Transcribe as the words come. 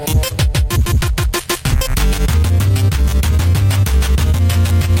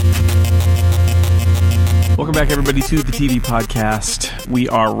back, everybody, to the TV podcast. We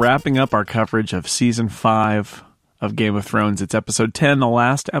are wrapping up our coverage of Season 5 of Game of Thrones. It's Episode 10, the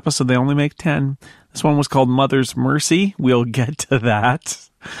last episode. They only make 10. This one was called Mother's Mercy. We'll get to that.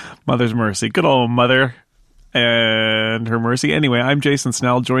 Mother's Mercy. Good old Mother and her mercy. Anyway, I'm Jason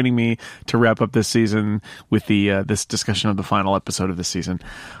Snell. Joining me to wrap up this season with the this discussion of the final episode of this season.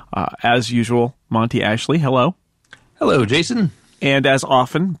 As usual, Monty Ashley. Hello. Hello, Jason. And as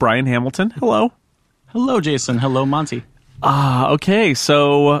often, Brian Hamilton. Hello. Hello, Jason. Hello, Monty. Okay,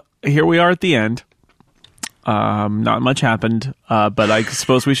 so here we are at the end. Not much happened, but I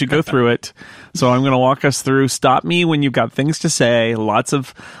suppose we should go through it. So I'm going to walk us through. Stop me when you've got things to say. Lots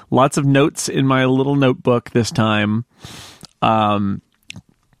of notes in my little notebook this time. I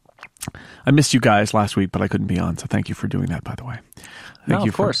missed you guys last week, but I couldn't be on, so thank you for doing that, by the way. Thank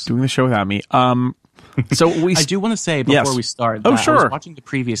you for doing the show without me. So I do want to say before we start that sure. I was watching the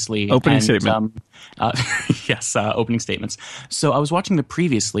previously opening statement. Opening statements. So I was watching the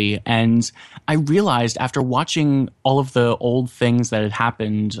previously, and I realized after watching all of the old things that had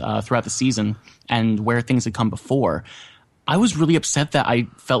happened throughout the season and where things had come before, I was really upset that I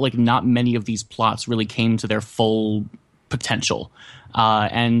felt like not many of these plots really came to their full potential,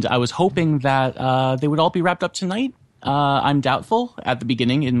 and I was hoping that they would all be wrapped up tonight. I'm doubtful. At the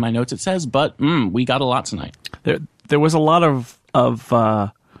beginning, in my notes, it says, but we got a lot tonight. There was a lot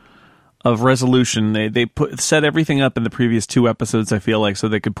of resolution. They set everything up in the previous 2 episodes, I feel like, so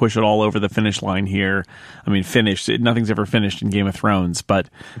they could push it all over the finish line here. I mean, finished. Nothing's ever finished in Game of Thrones, but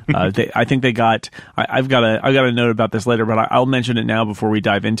I think they got. I've got a note about this later, but I'll mention it now before we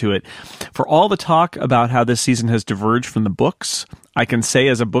dive into it. For all the talk about how this season has diverged from the books, I can say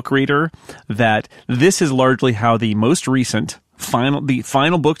as a book reader that this is largely how the most recent the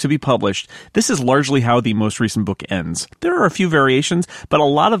final book to be published, this is largely how the most recent book ends. There are a few variations, but a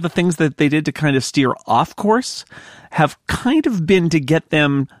lot of the things that they did to kind of steer off course have kind of been to get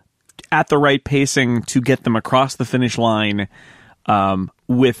them at the right pacing to get them across the finish line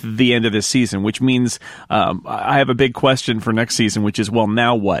with the end of this season, which means I have a big question for next season, which is, well,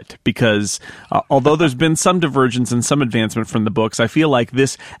 now what? Because although there's been some divergence and some advancement from the books, I feel like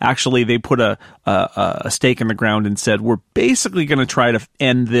this actually, they put a stake in the ground and said, we're basically going to try to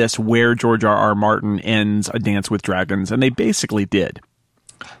end this where George R.R. Martin ends A Dance with Dragons, and they basically did.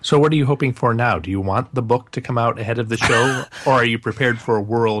 So what are you hoping for now? Do you want the book to come out ahead of the show, or are you prepared for a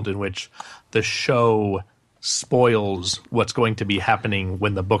world in which the show spoils what's going to be happening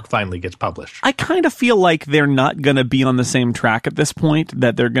when the book finally gets published? I kind of feel like they're not going to be on the same track at this point,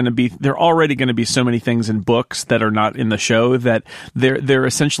 that they're already going to be so many things in books that are not in the show that they're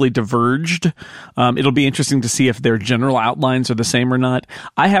essentially diverged. It'll be interesting to see if their general outlines are the same or not.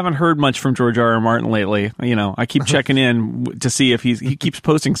 I haven't heard much from George R. R. Martin lately. You know, I keep checking in to see if he keeps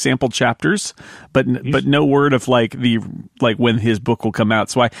posting sample chapters, but no word of like when his book will come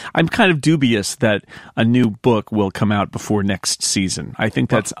out. So I'm kind of dubious that a new book will come out before next season. I think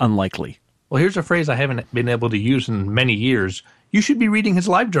that's unlikely. Well, here's a phrase I haven't been able to use in many years. You should be reading his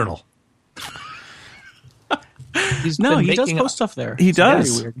live journal. He does post stuff there. He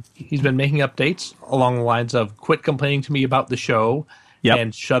does. Very weird. He's been making updates along the lines of quit complaining to me about the show. Yep.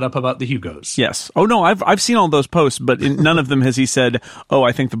 And shut up about the Hugos. Yes. Oh, no, I've seen all those posts, but in none of them has he said, oh,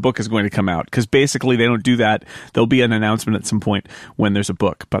 I think the book is going to come out. Because basically they don't do that. There'll be an announcement at some point when there's a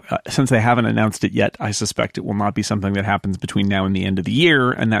book. But since they haven't announced it yet, I suspect it will not be something that happens between now and the end of the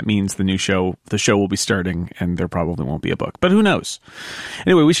year. And that means the show will be starting and there probably won't be a book. But who knows?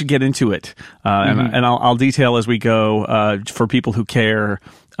 Anyway, we should get into it. And I'll detail as we go for people who care.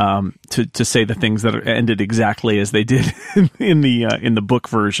 To say the things that ended exactly as they did in the book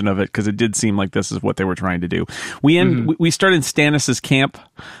version of it, because it did seem like this is what they were trying to do. We start in Stannis' camp.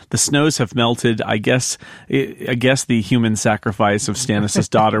 The snows have melted. I guess the human sacrifice of Stannis'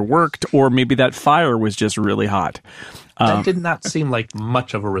 daughter worked, or maybe that fire was just really hot. That did not seem like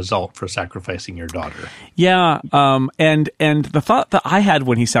much of a result for sacrificing your daughter. Yeah, and the thought that I had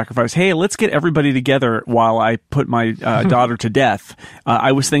when he sacrificed, hey, let's get everybody together while I put my daughter to death.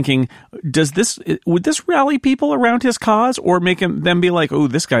 I was thinking, would this rally people around his cause, or make them be like, oh,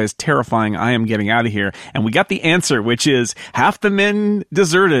 this guy is terrifying, I am getting out of here? And we got the answer, which is half the men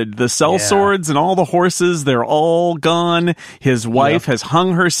deserted, the sellswords and all the horses, they're all gone. His wife has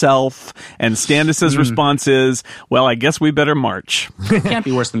hung herself, and Stannis' response is, well, I guess we better march. Can't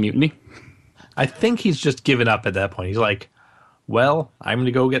be worse than mutiny. I think he's just given up at that point. He's like, well, I'm going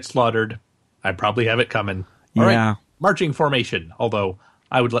to go get slaughtered. I probably have it coming. All right, marching formation. Although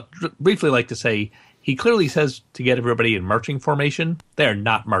I would briefly like to say, he clearly says to get everybody in marching formation. They're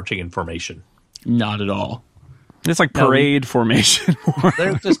not marching in formation. Not at all. It's like parade formation.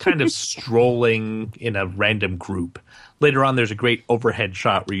 They're just kind of strolling in a random group. Later on, there's a great overhead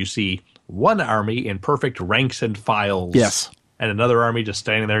shot where you see one army in perfect ranks and files. Yes. And another army just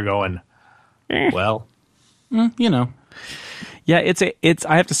standing there going, well. You know. Yeah, it's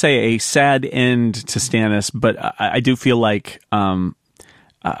I have to say, a sad end to Stannis, but I do feel like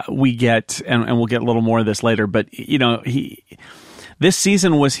we get, and we'll get a little more of this later, but, this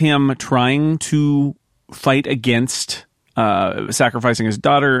season was him trying to fight against sacrificing his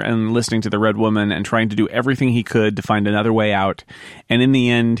daughter and listening to the Red Woman and trying to do everything he could to find another way out. And in the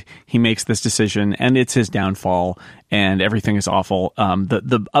end, he makes this decision, and it's his downfall, and everything is awful.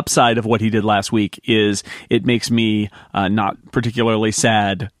 The upside of what he did last week is it makes me not particularly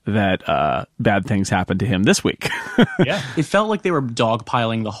sad that bad things happened to him this week. Yeah, it felt like they were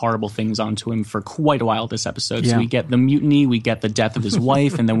dogpiling the horrible things onto him for quite a while this episode. Yeah. So we get the mutiny, we get the death of his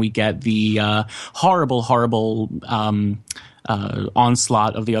wife, and then we get the horrible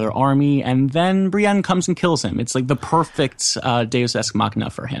onslaught of the other army, and then Brienne comes and kills him. It's like the perfect Deus Ex Machina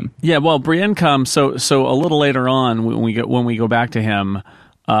for him. Yeah, well, Brienne comes so a little later on when we go back to him,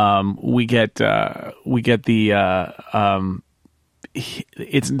 we get the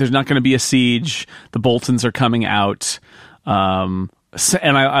there's not going to be a siege. The Boltons are coming out.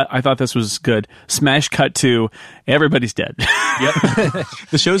 And I thought this was good. Smash cut to everybody's dead. Yep.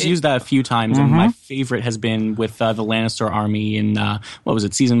 The show's used that a few times, and my favorite has been with the Lannister army in, what was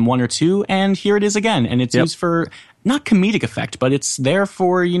it, season 1 or 2? And here it is again. And it's used for not comedic effect, but it's there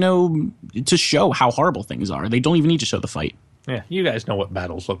for, to show how horrible things are. They don't even need to show the fight. Yeah, you guys know what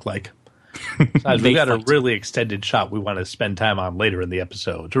battles look like. Besides, we've got a really extended shot we want to spend time on later in the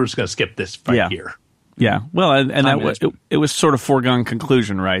episode. We're just going to skip this fight here. Yeah, well, and that it was sort of foregone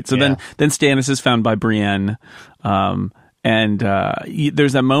conclusion, right? So then Stannis is found by Brienne, and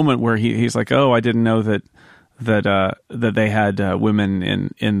there's that moment where he's like, "Oh, I didn't know that they had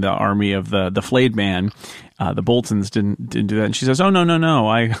women in the army of the flayed man." The Boltons didn't do that, and she says, "Oh no!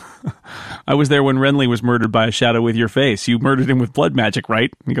 I was there when Renly was murdered by a shadow with your face. You murdered him with blood magic,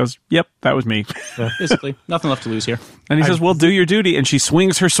 right?" And he goes, "Yep, that was me." Basically, nothing left to lose here. And he says, "Well, do your duty." And she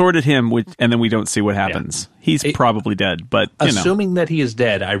swings her sword at him, and then we don't see what happens. Yeah. He's probably dead, but assuming that he is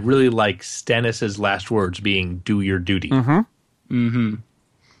dead, I really like Stannis' last words being "do your duty."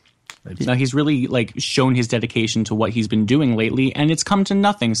 Now he's really shown his dedication to what he's been doing lately, and it's come to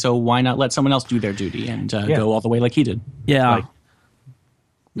nothing. So why not let someone else do their duty and go all the way like he did? Yeah,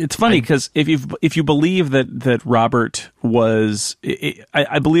 it's funny because if you believe that Robert was,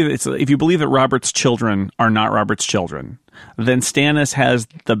 I believe if you believe that Robert's children are not Robert's children, then Stannis has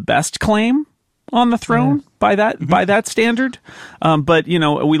the best claim on the throne by that standard. But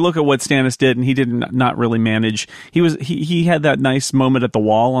we look at what Stannis did, and he did not really manage. He had that nice moment at the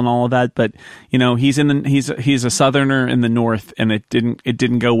wall and all of that, but he's a southerner in the north, and it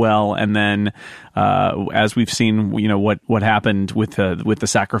didn't go well. And then as we've seen, what happened with the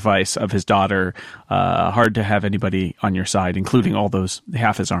sacrifice of his daughter, hard to have anybody on your side, including all those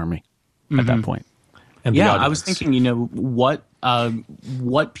half his army at that point. And I was thinking,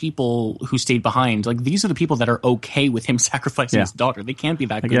 what people who stayed behind, these are the people that are okay with him sacrificing his daughter. They can't be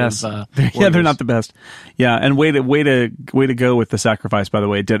that good. They're not the best. Yeah, and way to go with the sacrifice. By the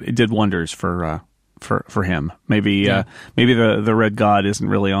way, it did wonders for him. Maybe the Red God isn't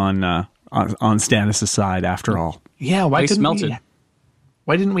really on Stannis' side after all. Yeah, why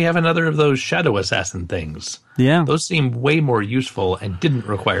didn't we have another of those shadow assassin things? Yeah, those seemed way more useful and didn't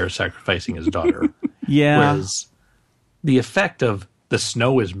require sacrificing his daughter. Yeah. Whereas the effect of the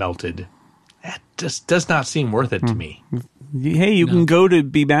snow is melted, that just does not seem worth it to me. Hey, you can go to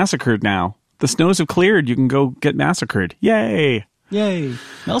be massacred now. The snows have cleared. You can go get massacred. Yay!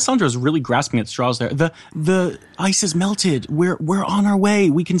 Melisandre is really grasping at straws there. The ice is melted. We're on our way.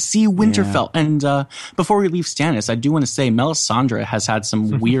 We can see Winterfell. Yeah. And before we leave Stannis, I do want to say Melisandre has had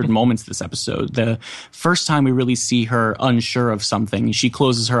some weird moments this episode. The first time we really see her unsure of something, she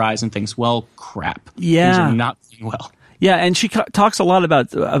closes her eyes and thinks, "Well, crap. Yeah, things are not going well." Yeah, and she talks a lot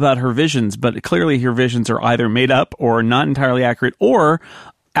about her visions, but clearly her visions are either made up or not entirely accurate, or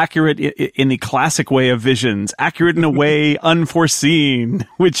accurate in the classic way of visions, accurate in a way unforeseen,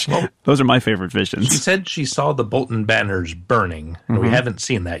 which those are my favorite visions. She said she saw the Bolton banners burning, and we haven't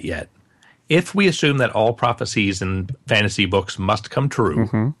seen that yet. If we assume that all prophecies in fantasy books must come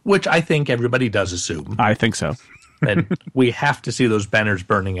true, which I think everybody does assume. I think so. Then we have to see those banners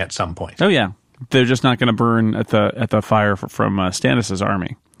burning at some point. Oh, yeah. They're just not going to burn at the fire from Stannis'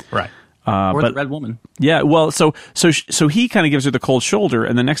 army. Right. Or the Red Woman. Yeah, well, so he kind of gives her the cold shoulder,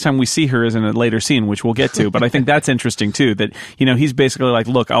 and the next time we see her is in a later scene, which we'll get to. But I think that's interesting too. That he's basically like,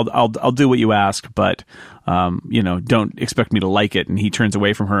 look, I'll do what you ask, but don't expect me to like it. And he turns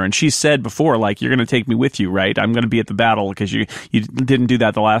away from her. And she said before, like, you're going to take me with you, right? I'm going to be at the battle because you didn't do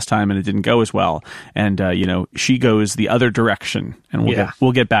that the last time, and it didn't go as well. And she goes the other direction, and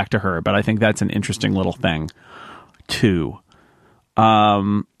we'll get back to her. But I think that's an interesting little thing too.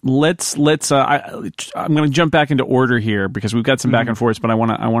 I'm going to jump back into order here because we've got some back and forth, but I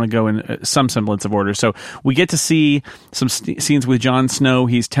want to go in some semblance of order. So we get to see some scenes with Jon Snow.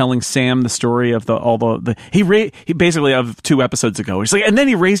 He's telling Sam the story of he basically of 2 episodes ago. He's like, and then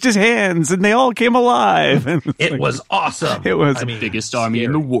he raised his hands and they all came alive. It was awesome. It was the biggest army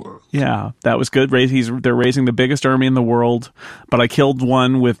in the world. Yeah, that was good. They're raising the biggest army in the world, but I killed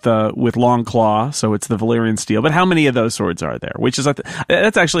one with Long Claw, so it's the Valyrian steel. But how many of those swords are there? Which is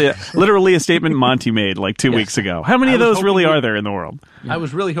that's actually literally a statement Monty made like 2 weeks ago. How many of those really are there in the world? I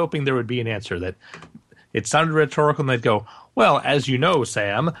was really hoping there would be an answer that it sounded rhetorical, and they'd go, well, as you know,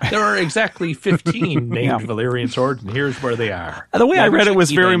 Sam, there are exactly 15 named Valyrian swords, and here's where they are. The way I read it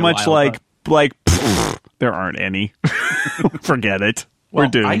was very much like there aren't any. Forget it. We're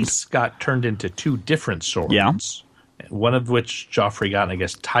doomed. Ice got turned into 2 different swords. Yeah. One of which Joffrey got, and I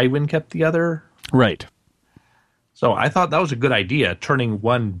guess Tywin kept the other. Right. So I thought that was a good idea, turning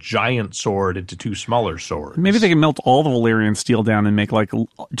one giant sword into 2 smaller swords. Maybe they can melt all the Valyrian steel down and make like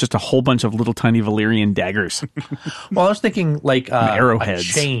just a whole bunch of little tiny Valyrian daggers. Well, I was thinking like arrowheads.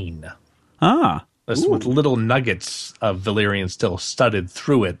 A chain. With little nuggets of Valyrian steel studded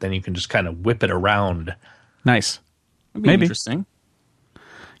through it. Then you can just kind of whip it around. Nice. That'd be interesting.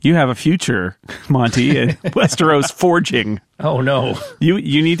 You have a future, Monty, in Westeros forging. Oh no!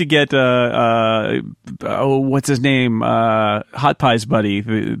 You need to get what's his name? Hot Pie's buddy,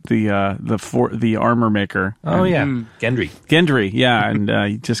 the armor maker. Oh yeah, Gendry. Yeah, and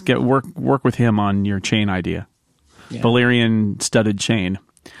you just work with him on your chain idea. Yeah. Valyrian studded chain.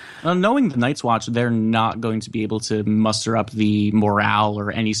 Knowing the Night's Watch, they're not going to be able to muster up the morale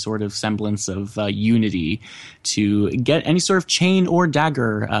or any sort of semblance of unity to get any sort of chain or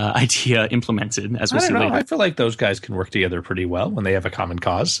dagger idea implemented, as we'll see later. I feel like those guys can work together pretty well when they have a common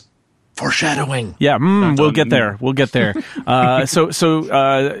cause. Foreshadowing. Yeah, we'll get there. We'll get there.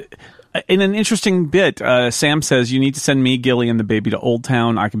 In an interesting bit, Sam says, you need to send me, Gilly, and the baby to Old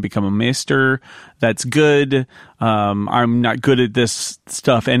Town. I can become a maester. That's good. I'm not good at this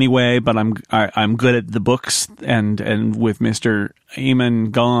stuff anyway, but I'm good at the books, and with Mr.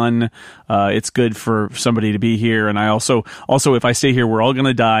 Aemon gone, it's good for somebody to be here. And I also if I stay here, we're all going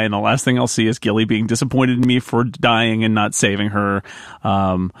to die, and the last thing I'll see is Gilly being disappointed in me for dying and not saving her.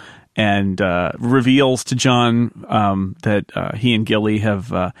 And reveals to Jon that he and Gilly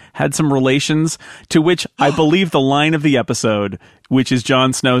have had some relations, to which I believe the line of the episode, which is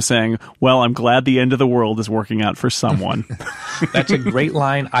Jon Snow saying, well, I'm glad the end of the world is working out for someone. That's a great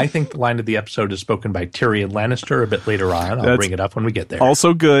line. I think the line of the episode is spoken by Tyrion Lannister a bit later on. I'll bring it up when we get there.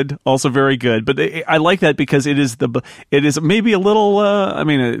 Also good. Also very good. But I like that because it is maybe a little,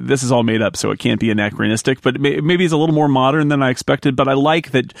 this is all made up, so it can't be anachronistic, but maybe it's a little more modern than I expected. But I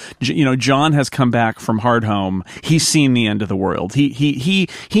like that, Jon has come back from Hardhome. He's seen the end of the world. He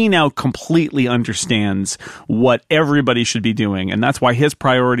now completely understands what everybody should be doing. And that's why his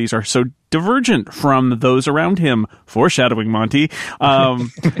priorities are so divergent from those around him. Foreshadowing, Monty.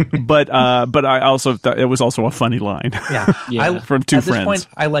 But I also thought it was also a funny line. Yeah. From 2 friends. At this point,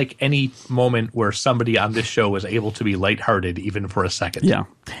 I like any moment where somebody on this show is able to be lighthearted even for a second. Yeah.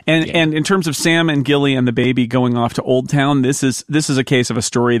 And in terms of Sam and Gilly and the baby going off to Old Town, this is a case of a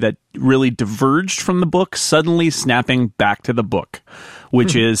story that really diverged from the book, suddenly snapping back to the book,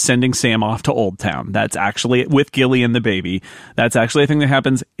 which is sending Sam off to Old Town. That's actually, with Gilly and the baby, that's actually a thing that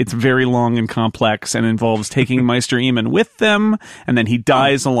happens. It's very long and complex and involves taking Maester Aemon with them, and then he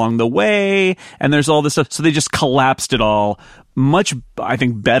dies along the way, and there's all this stuff. So they just collapsed it all. Much, I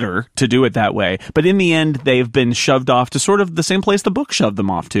think, better to do it that way. But in the end, they've been shoved off to sort of the same place the book shoved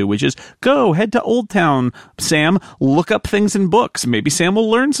them off to, which is, head to Old Town, Sam, look up things in books. Maybe Sam will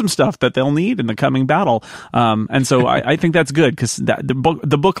learn some stuff that they'll need in the coming battle. And so I think that's good, because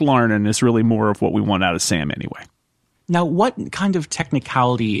the book learning is really more of what we want out of Sam anyway. Now, what kind of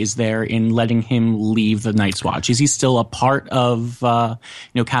technicality is there in letting him leave the Night's Watch? Is he still a part of,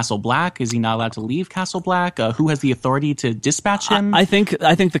 Castle Black? Is he not allowed to leave Castle Black? Who has the authority to dispatch him? I think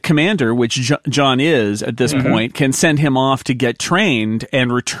the commander, which John is at this point, can send him off to get trained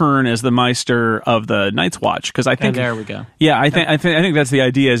and return as the Meister of the Night's Watch. Because I think there we go. Yeah, I think that's the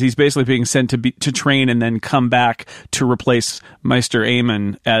idea. Is he's basically being sent to train and then come back to replace Meister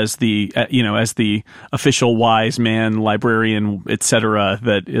Aemon as the official wise man, librarian, etc.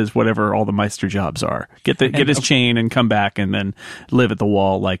 That is whatever all the Meister jobs are. Get his chain and come back and then live at the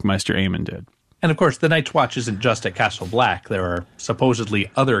wall like Meister Aemon did. And of course, the Night's Watch isn't just at Castle Black. There are supposedly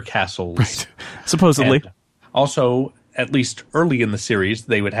other castles. Right. Supposedly. And also, at least early in the series,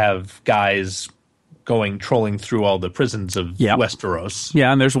 they would have guys trolling through all the prisons of Westeros.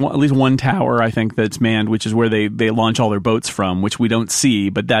 Yeah, and there's at least one tower, I think, that's manned, which is where they launch all their boats from, which we don't see,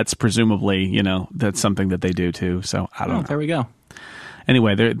 but that's presumably, that's something that they do too. So I don't know. There we go.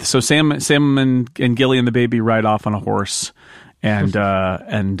 Anyway, so Sam and Gilly and the baby ride off on a horse, and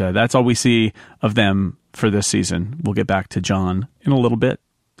that's all we see of them for this season. We'll get back to Jon in a little bit.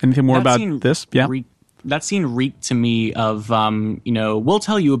 Anything more about this? Yeah. That scene reeked to me of, we'll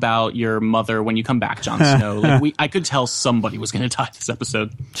tell you about your mother when you come back, Jon Snow. I could tell somebody was going to die this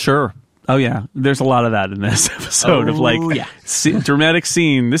episode. Sure. Oh, yeah. There's a lot of that in this episode dramatic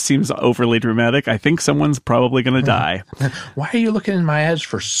scene. This seems overly dramatic. I think someone's probably going to die. Why are you looking in my eyes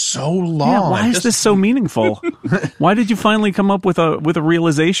for so long? Yeah, why is this so meaningful? Why did you finally come up with a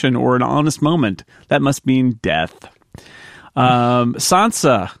realization or an honest moment? That must mean death.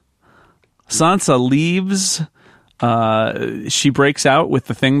 Sansa leaves. She breaks out with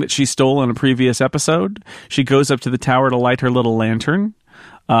the thing that she stole in a previous episode. She goes up to the tower to light her little lantern.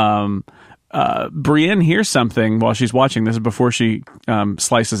 Brienne hears something while she's watching. This is before she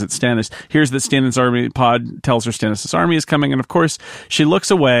slices at Stannis. Hears that Stannis' army pod tells her Stannis' army is coming, and of course she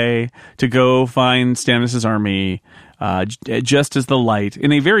looks away to go find Stannis' army. Just as the light,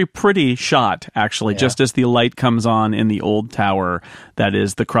 in a very pretty shot, actually, just as the light comes on in the old tower, that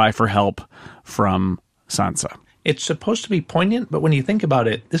is the cry for help from Sansa. It's supposed to be poignant, but when you think about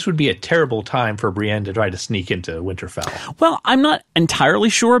it, this would be a terrible time for Brienne to try to sneak into Winterfell. Well, I'm not entirely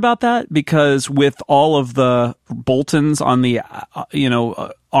sure about that, because with all of the Boltons on the,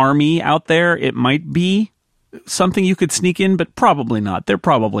 army out there, it might be something you could sneak in, but probably not. They're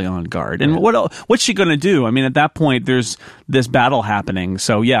probably on guard. And what's she going to do? I mean, at that point, there's this battle happening.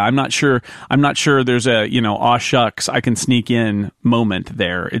 So yeah, I'm not sure there's a, aw shucks, I can sneak in moment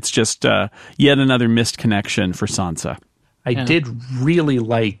there. It's just yet another missed connection for Sansa. I did really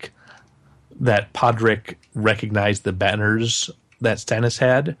like that Podrick recognized the banners that Stannis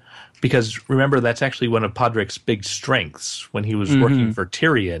had, because remember, that's actually one of Podrick's big strengths. When he was working for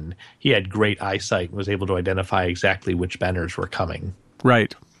Tyrion, he had great eyesight and was able to identify exactly which banners were coming.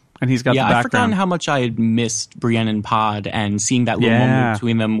 Right. And he's got the background. I've forgotten how much I had missed Brienne and Pod, and seeing that little moment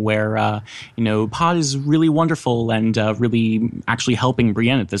between them where, Pod is really wonderful and really actually helping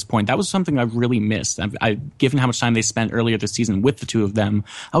Brienne at this point. That was something I've really missed. Given how much time they spent earlier this season with the two of them,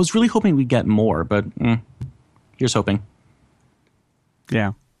 I was really hoping we'd get more, but here's hoping.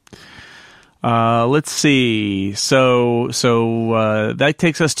 Yeah. Let's see. So that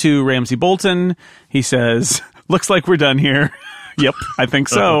takes us to Ramsay Bolton. He says, "Looks like we're done here." Yep, I think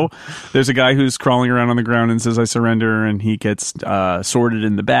so. There's a guy who's crawling around on the ground and says, "I surrender," and he gets sworded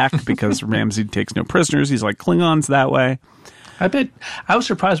in the back because Ramsay takes no prisoners. He's like Klingons that way. I was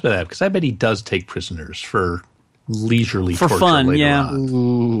surprised by that, because I bet he does take prisoners for leisurely for torture fun. later Yeah,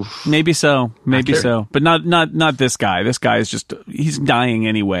 on. maybe so, but not this guy. This guy is he's dying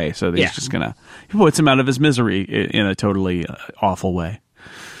anyway, so he's just gonna, he puts him out of his misery in a totally awful way.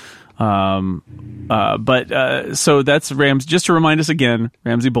 So that's just to remind us again,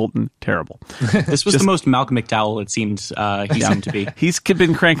 Ramsay Bolton, terrible. This was the most Malcolm McDowell it seemed he seemed to be. He's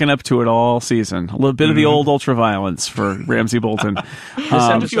been cranking up to it all season. A little bit of the old ultra-violence for Ramsay Bolton.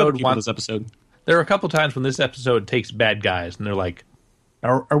 This episode. There are a couple times when this episode takes bad guys, and they're like,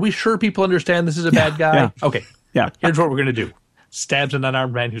 are we sure people understand this is a bad guy? Yeah. Okay. Yeah. Here's what we're going to do. Stabs an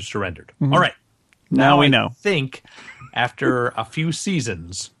unarmed man who surrendered. Mm-hmm. All right. Now we know. I think after a few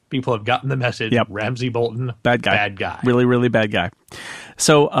seasons, people have gotten the message. Yep. Ramsay Bolton, bad guy. Bad guy. Really, really bad guy.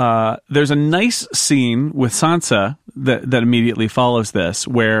 So there's a nice scene with Sansa that immediately follows this,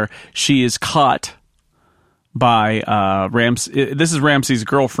 where she is caught by Ramsay. This is Ramsay's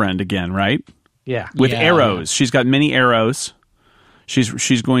girlfriend again, right? Yeah. With arrows. She's got many arrows.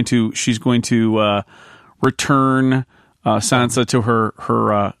 She's going to return Sansa to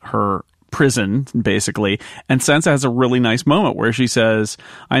her prison, basically. And Sansa has a really nice moment where she says,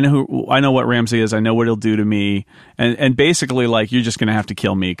 I know what Ramsay is. I know what he'll do to me. And basically, like, you're just going to have to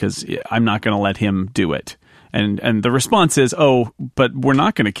kill me because I'm not going to let him do it. And the response is, oh, but we're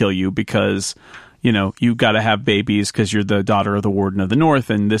not going to kill you because, you know, you got to have babies because you're the daughter of the Warden of the North,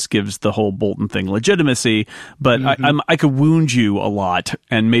 and this gives the whole Bolton thing legitimacy. But I could wound you a lot,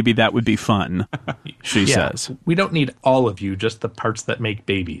 and maybe that would be fun, she says. We don't need all of you, just the parts that make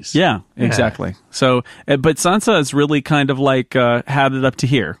babies. Yeah, exactly. So, but Sansa is really kind of like had it up to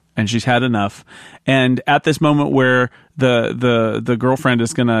here, and she's had enough. And at this moment where the girlfriend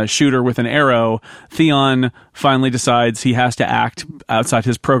is going to shoot her with an arrow, Theon finally decides he has to act outside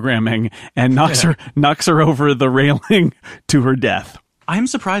his programming and knocks her over the railing to her death. I'm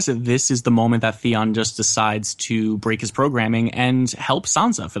surprised that this is the moment that Theon just decides to break his programming and help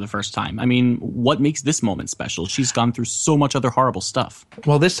Sansa for the first time. I mean, what makes this moment special? She's gone through so much other horrible stuff.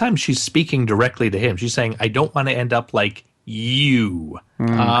 Well, this time she's speaking directly to him. She's saying, I don't want to end up like you.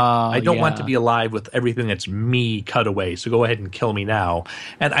 I don't want to be alive with everything that's me cut away, so go ahead and kill me now.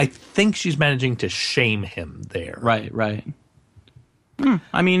 And I think she's managing to shame him there. Right.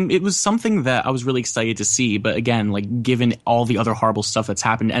 I mean, it was something that I was really excited to see, but again, like, given all the other horrible stuff that's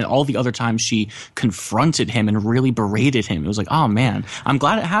happened and all the other times she confronted him and really berated him, it was like, oh man, I'm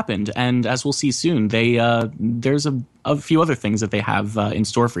glad it happened. And as we'll see soon, there's a few other things that they have in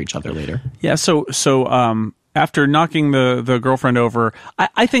store for each other later. Yeah, so after knocking the girlfriend over,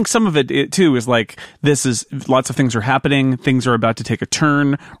 I think some of it too is like, lots of things are happening. Things are about to take a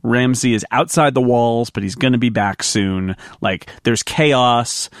turn. Ramsay is outside the walls, but he's going to be back soon. Like, there's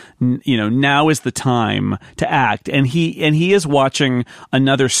chaos. Now is the time to act. And he is watching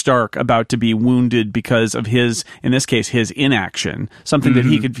another Stark about to be wounded because of his, in this case, his inaction, something that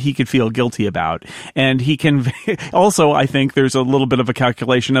he could feel guilty about. And he can also, I think there's a little bit of a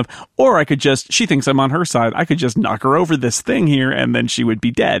calculation of, or I could just, she thinks I'm on her side, I could just knock her over this thing here and then she would be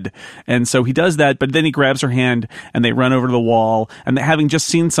dead. And so he does that, but then he grabs her hand and they run over to the wall, and having just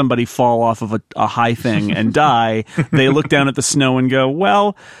seen somebody fall off of a high thing and die, they look down at the snow and go,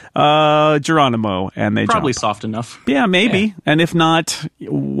 well, Geronimo, and they probably jump. Soft enough. Yeah, maybe. Yeah. And if not,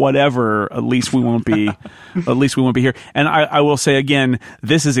 whatever, at least we won't be here. And I will say again,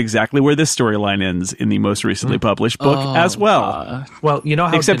 this is exactly where this storyline ends in the most recently published book as well. Well, you know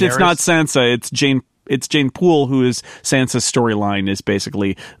how except Daenerys... it's not Sansa, it's Jane Poole, who is Sansa's storyline is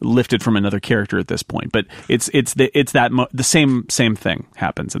basically lifted from another character at this point. But the same thing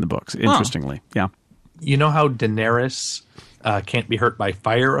happens in the books. Interestingly, yeah. You know how Daenerys can't be hurt by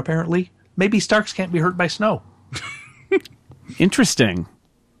fire? Apparently, maybe Starks can't be hurt by snow. Interesting.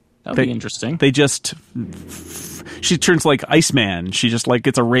 That would be interesting. They just she turns like Iceman. She just like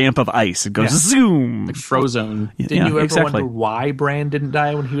gets a ramp of ice and goes zoom, like Frozone. Didn't you ever wonder why Bran didn't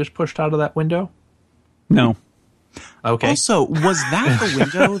die when he was pushed out of that window? No. Okay. Also, was that the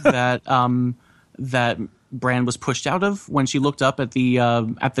window that Bran was pushed out of when she looked up at the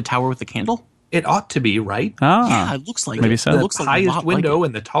tower with the candle? It ought to be, right? Yeah, it looks like maybe so. It looks the like highest window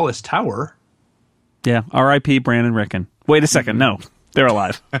in the tallest tower. Yeah. R.I.P. Bran and Rickon. Wait a second. No, they're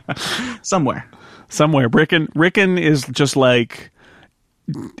alive somewhere. Rickon is just like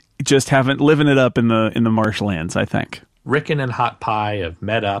living it up in the marshlands, I think. Rickon and Hot Pie have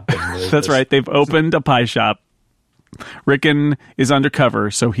met up. And that's right. They've opened a pie shop. Rickon is undercover,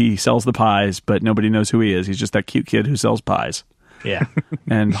 so he sells the pies, but nobody knows who he is. He's just that cute kid who sells pies. Yeah.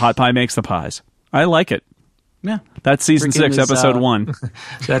 And Hot Pie makes the pies. I like it. Yeah. That's season 6, episode 1.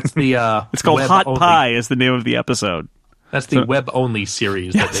 That's the it's called Hot Pie is the name of the episode. That's the web-only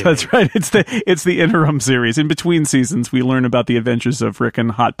series. Yes, that's right. It's the interim series. In between seasons, we learn about the adventures of Rickon,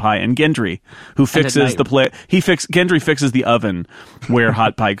 Hot Pie, and Gendry, who fixes the play. Gendry fixes the oven where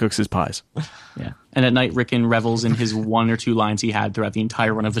Hot Pie cooks his pies. Yeah, and at night, Rickon revels in his 1 or 2 lines he had throughout the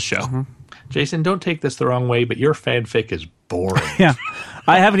entire run of the show. Mm-hmm. Jason, don't take this the wrong way, but your fanfic is boring. Yeah.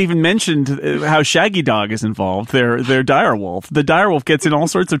 I haven't even mentioned how Shaggy Dog is involved. Their direwolf. The direwolf gets in all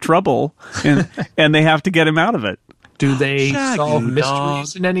sorts of trouble, and they have to get him out of it. Do they solve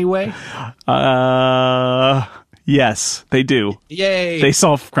mysteries in any way? Yes, they do. Yay! They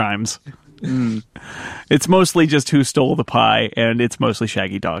solve crimes. It's mostly just who stole the pie, and it's mostly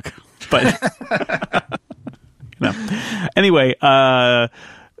Shaggy Dog. But anyway,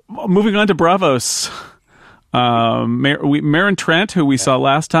 moving on to Braavos. Meryn Trant, who we saw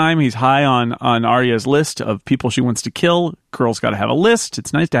last time, he's high on Arya's list of people she wants to kill. Girl's got to have a list.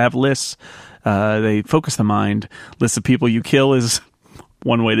 It's nice to have lists. They focus the mind. List of people you kill is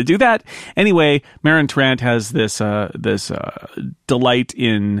one way to do that. Anyway, Maren Trant has this delight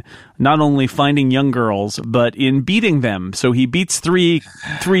in not only finding young girls, but in beating them. So he beats three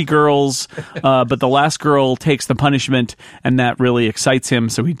girls, but the last girl takes the punishment, and that really excites him.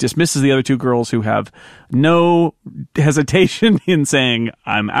 So he dismisses the other two girls who have no hesitation in saying,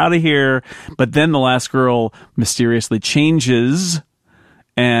 I'm out of here. But then the last girl mysteriously changes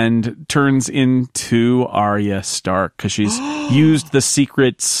and turns into Arya Stark because she's used the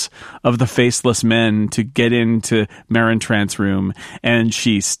secrets of the Faceless Men to get into Maren Trant's room, and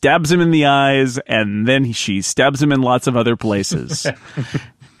she stabs him in the eyes, and then she stabs him in lots of other places.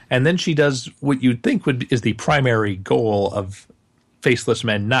 And then she does what you'd think is the primary goal of Faceless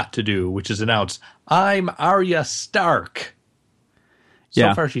Men not to do, which is announce, I'm Arya Stark.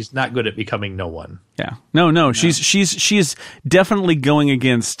 So far, she's not good at becoming no one. Yeah, no. She's definitely going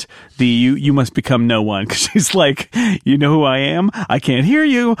against the you must become no one, because she's like, you know who I am? I can't hear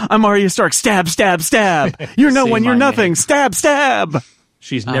you. I'm Arya Stark. Stab, stab, stab. You're no one. You're nothing. Name. Stab, stab.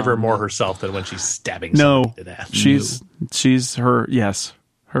 She's never more herself than when she's stabbing somebody to death. She's her. Yes.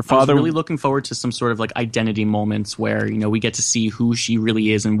 Her father. I was really looking forward to some sort of like identity moments where, we get to see who she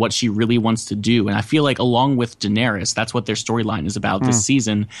really is and what she really wants to do. And I feel like along with Daenerys, that's what their storyline is about this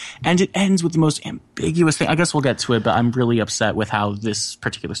season. And it ends with the most ambiguous thing. I guess we'll get to it, but I'm really upset with how this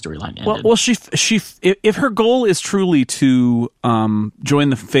particular storyline ended. Well, she if her goal is truly to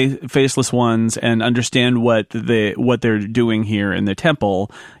join the Faceless Ones and understand what they're doing here in the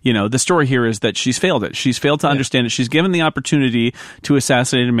temple, the story here is that she's failed it. She's failed to understand it. She's given the opportunity to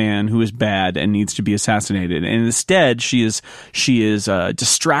assassinate a man who is bad and needs to be assassinated, and instead she is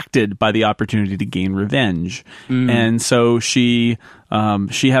distracted by the opportunity to gain revenge, and so she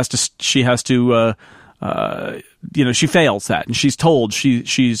has to she fails that, and she's told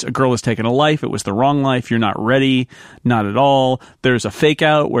she's a girl has taken a life. It was the wrong life. You're not ready, not at all. There's a fake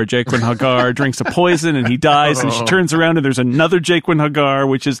out where Jaqen H'ghar drinks a poison and he dies, and she turns around and there's another Jaqen H'ghar,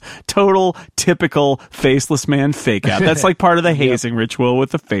 which is total typical Faceless Man fake out. That's like part of the hazing ritual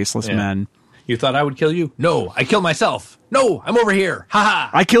with the Faceless Men. You thought I would kill you? No, I killed myself. No, I'm over here. Ha ha!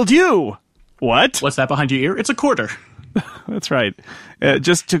 I killed you. What? What's that behind your ear? It's a quarter. That's right.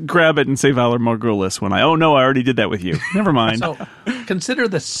 Just to grab it and say Valar Morghulis when I already did that with you. Never mind. So consider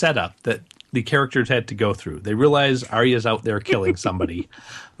the setup that the characters had to go through. They realize Arya's out there killing somebody.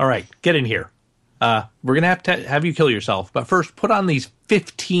 All right, get in here. We're going to have you kill yourself. But first, put on these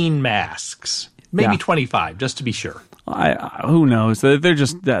 15 masks. Maybe 25, just to be sure. Who knows? They're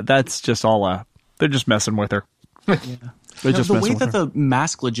just that's just all they're just messing with her. The way that the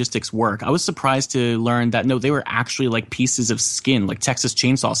mask logistics work, I was surprised to learn that they were actually like pieces of skin, like Texas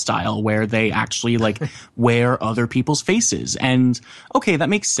Chainsaw style, where they actually like wear other people's faces. And okay, that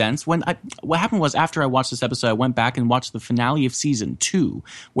makes sense. What happened was, after I watched this episode, I went back and watched the finale of season 2,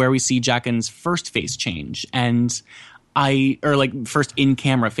 where we see Jaqen's first face change, and first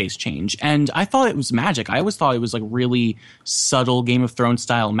in-camera face change. And I thought it was magic. I always thought it was like really subtle Game of Thrones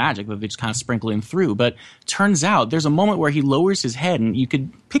style magic that they just kind of sprinkle in through. But turns out there's a moment where he lowers his head and you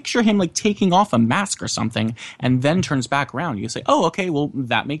could picture him like taking off a mask or something, and then turns back around. You say, oh, okay, well,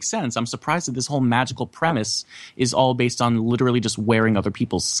 that makes sense. I'm surprised that this whole magical premise is all based on literally just wearing other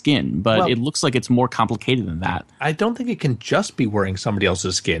people's skin. But it looks like it's more complicated than that. I don't think it can just be wearing somebody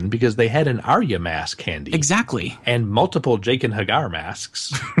else's skin, because they had an Arya mask handy. Exactly. And multiple Jaqen H'ghar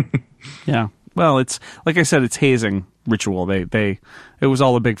masks. Yeah. Well, it's like I said, it's hazing ritual. It was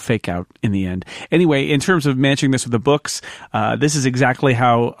all a big fake out in the end. Anyway, in terms of matching this with the books, this is exactly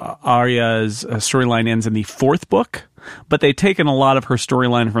how Arya's storyline ends in the 4th book. But they've taken a lot of her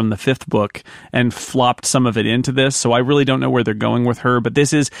storyline from the 5th book and flopped some of it into this. So I really don't know where they're going with her. But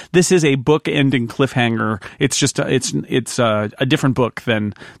this is a book-ending cliffhanger. It's just it's a different book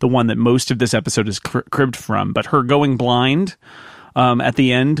than the one that most of this episode is cribbed from. But her going blind at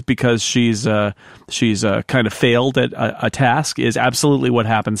the end because she's kind of failed at a task is absolutely what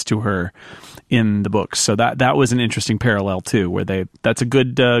happens to her in the books. So that was an interesting parallel too, where that's a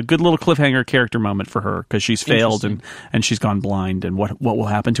good little cliffhanger character moment for her, because she's failed and she's gone blind, and what will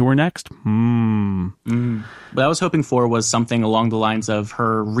happen to her next? What I was hoping for was something along the lines of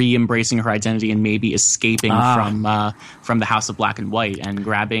her re-embracing her identity and maybe escaping from the House of Black and White and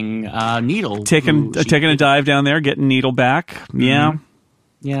grabbing Needle, taking a dive down there, getting Needle back.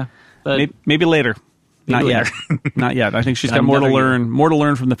 Yeah, but maybe later. Not yet. Not yet. I think she's got more to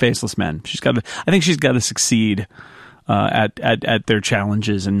learn from the Faceless Men. I think she's got to succeed at their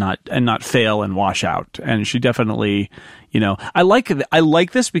challenges and not fail and wash out. And she definitely, I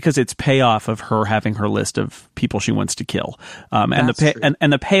like this because it's payoff of her having her list of people she wants to kill. And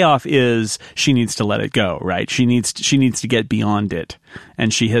the payoff is she needs to let it go, right? She needs to get beyond it,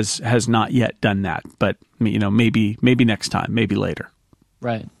 and she has not yet done that. But maybe next time, maybe later.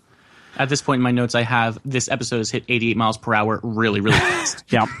 Right. At this point in my notes, I have this episode has hit 88 miles per hour really, really fast.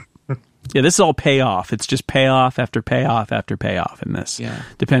 Yeah. Yeah, this is all payoff. It's just payoff after payoff after payoff in this,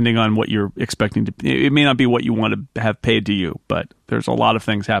 depending on what you're expecting to. It may not be what you want to have paid to you, but there's a lot of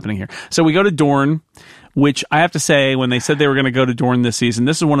things happening here. So we go to Dorne, which I have to say, when they said they were going to go to Dorne this season,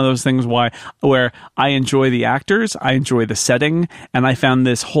 this is one of those things where I enjoy the actors, I enjoy the setting, and I found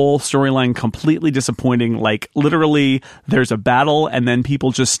this whole storyline completely disappointing. Like, literally, there's a battle, and then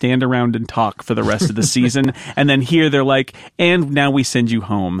people just stand around and talk for the rest of the season, and then here they're like, and now we send you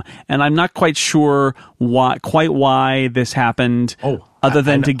home. And I'm not quite sure why this happened. Other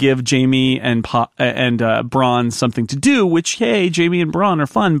than to give Jaime and Bronn something to do, which, hey, Jaime and Bronn are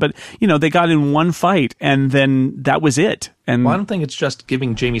fun, but, they got in one fight, and then that was it. And I don't think it's just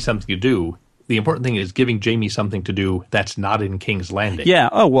giving Jaime something to do. The important thing is giving Jaime something to do that's not in King's Landing. Yeah.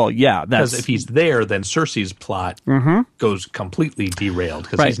 Oh, well, yeah. Because if he's there, then Cersei's plot goes completely derailed,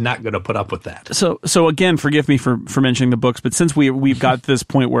 because he's not going to put up with that. So again, forgive me for mentioning the books, but since we've got to this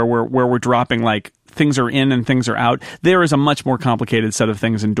point where we're dropping, like, things are in and things are out, there is a much more complicated set of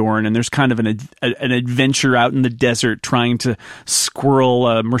things in Dorne, and there's kind of an adventure out in the desert trying to squirrel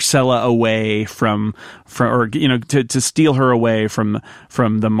Myrcella away from to steal her away from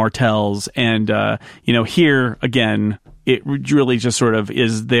the Martells, and here again, it really just sort of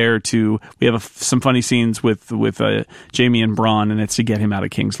is there to. We have some funny scenes with Jaime and Bronn, and it's to get him out of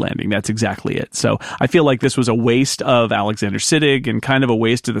King's Landing. That's exactly it. So I feel like this was a waste of Alexander Siddig and kind of a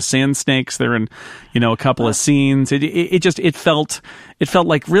waste of the Sand Snakes. They're in a couple of scenes. It felt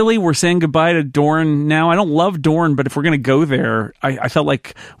like, really, we're saying goodbye to Dorne now. I don't love Dorne, but if we're going to go there, I felt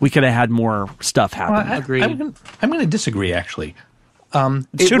like we could have had more stuff happen. Well, Agreed. I'm going to disagree, actually.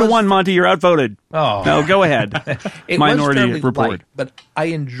 2-1, Monty, you're outvoted. Oh. No, go ahead. Minority Report. Light, but I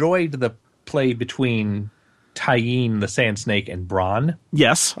enjoyed the play between Tyene, the Sand Snake, and Bronn.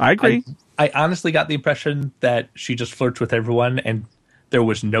 Yes, I agree. I honestly got the impression that she just flirts with everyone, and there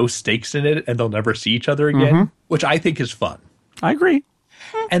was no stakes in it, and they'll never see each other again, which I think is fun. I agree.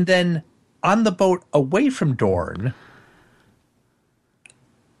 And then on the boat away from Dorne,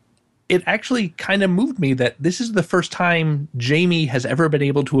 it actually kind of moved me that this is the first time Jaime has ever been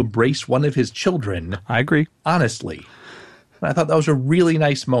able to embrace one of his children. I agree. Honestly. I thought that was a really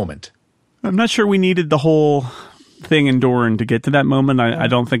nice moment. I'm not sure we needed the whole thing in Dorne to get to that moment. I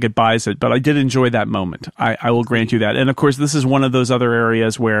don't think it buys it, but I did enjoy that moment. I will grant you that. And of course, this is one of those other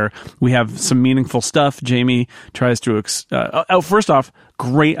areas where we have some meaningful stuff. Jaime tries to, first off,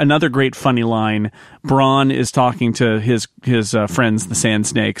 another great funny line. Bronn is talking to his friends, the Sand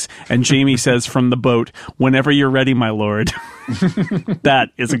Snakes, and Jaime says from the boat, "Whenever you're ready, my lord." That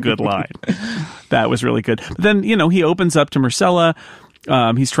is a good line. That was really good. But then, he opens up to Myrcella.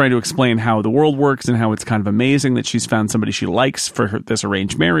 He's trying to explain how the world works and how it's kind of amazing that she's found somebody she likes for this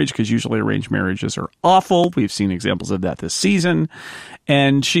arranged marriage, because usually arranged marriages are awful. We've seen examples of that this season.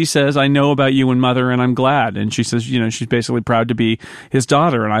 And she says, "I know about you and Mother, and I'm glad." And she says, she's basically proud to be his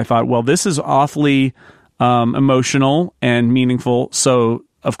daughter. And I thought, well, this is awfully emotional and meaningful. So,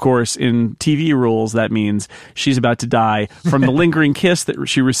 of course, in TV rules, that means she's about to die from the lingering kiss that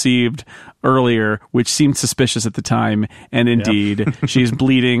she received earlier, which seemed suspicious at the time. And indeed, she's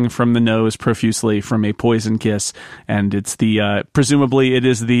bleeding from the nose profusely from a poison kiss. And it's presumably it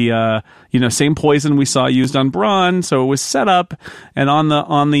is the same poison we saw used on Bronn. So it was set up. And on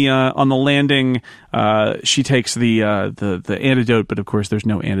the landing, she takes the antidote. But of course, there's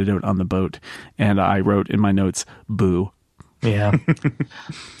no antidote on the boat. And I wrote in my notes, "Boo." Yeah.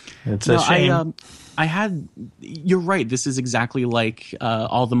 It's a shame. You're right. This is exactly like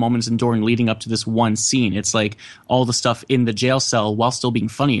all the moments in Dorne leading up to this one scene. It's like all the stuff in the jail cell, while still being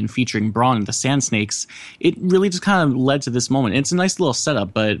funny and featuring Bronn and the Sand Snakes, it really just kind of led to this moment. It's a nice little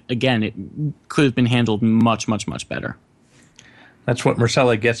setup, but again, it could have been handled much, much, much better. That's what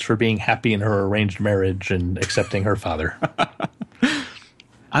Myrcella gets for being happy in her arranged marriage and accepting her father.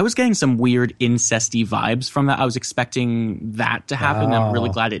 I was getting some weird incesty vibes from that. I was expecting that to happen. I'm really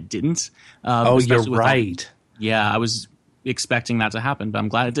glad it didn't. You're right. I was expecting that to happen, but I'm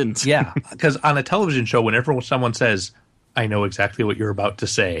glad it didn't. Yeah, because on a television show, whenever someone says, "I know exactly what you're about to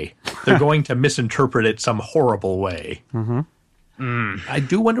say," they're going to misinterpret it some horrible way. I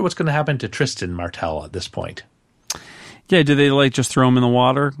do wonder what's going to happen to Tristan Martell at this point. Yeah, do they just throw him in the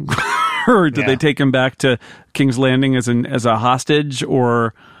water? or do they take him back to King's Landing as a hostage,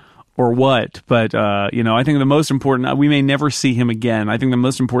 or what? But I think the most important, we may never see him again. I think the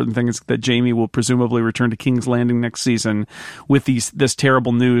most important thing is that Jaime will presumably return to King's Landing next season with this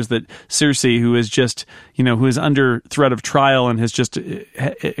terrible news that Cersei, who is just who is under threat of trial and has just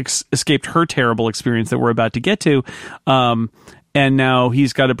escaped her terrible experience that we're about to get to, and now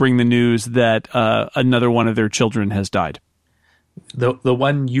he's got to bring the news that another one of their children has died. The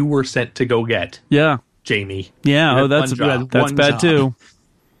one you were sent to go get. Yeah, Jamie. Yeah, that's bad too.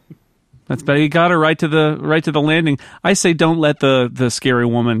 That's bad. He got her right to the landing. I say don't let the scary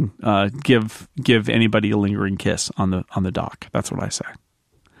woman give anybody a lingering kiss on the dock. That's what I say.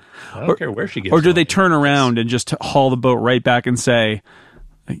 I don't care where she gets. Or do they turn around and just haul the boat right back and say,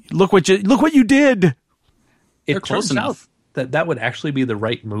 "Look what you did." It turns out that would actually be the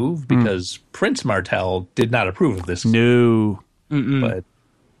right move because Prince Martell did not approve of this. No, but.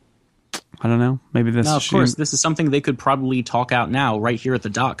 I don't know. Maybe this. No, of course, this is something they could probably talk out now, right here at the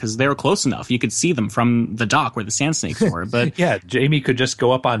dock, because they were close enough. You could see them from the dock where the sand snakes were. But yeah, Jamie could just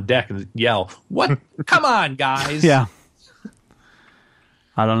go up on deck and yell, "What? Come on, guys!" Yeah.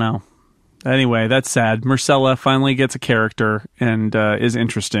 I don't know. Anyway, that's sad. Myrcella finally gets a character and is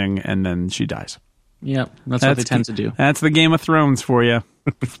interesting, and then she dies. Yeah, that's what they tend to do. That's the Game of Thrones for you.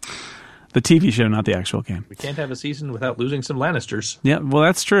 The TV show, not the actual game. We can't have a season without losing some Lannisters. Yeah, well,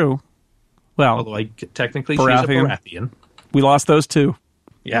 that's true. Well, although technically she's a Baratheon. We lost those two.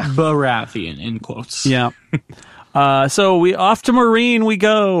 Yeah. Baratheon, in quotes. Yeah. So we off to Meereen we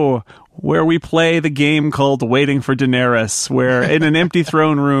go, where we play the game called Waiting for Daenerys, where in an empty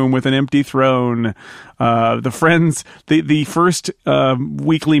throne room with an empty throne, the friends, the first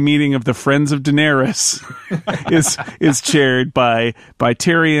weekly meeting of the Friends of Daenerys is chaired by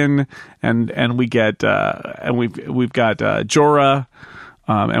Tyrion, and we get and we've got Jorah.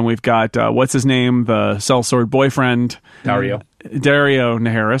 And we've got what's his name, the sellsword boyfriend, Dario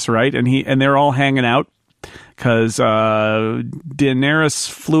Naharis, right? And they're all hanging out because Daenerys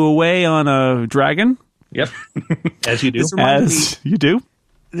flew away on a dragon. Yep, as you do. You do.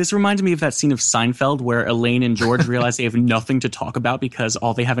 This reminded me of that scene of Seinfeld where Elaine and George realize they have nothing to talk about because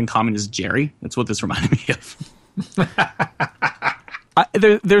all they have in common is Jerry. That's what this reminded me of.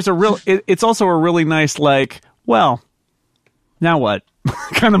 There's a real. It's also a really nice well, now what?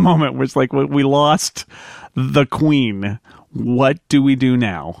 kind of moment where it's like, we lost the queen. What do we do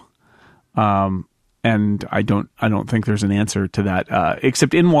now? And I don't think there's an answer to that.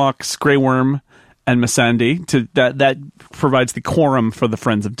 Except in walks Grey Worm and Missandei. That provides the quorum for the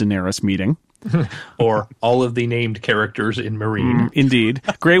Friends of Daenerys meeting. Or all of the named characters in Meereen. Indeed.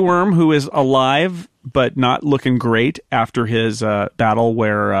 Grey Worm, who is alive but not looking great after his battle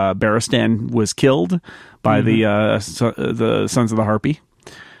where Barristan was killed by the Sons of the Harpy.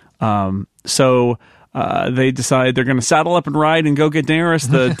 So they decide they're going to saddle up and ride and go get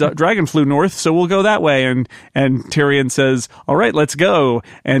Daenerys. The dragon flew north, so we'll go that way. And Tyrion says, all right, let's go.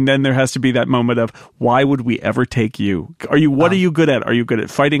 And then there has to be that moment of, why would we ever take you? What are you good at? Are you good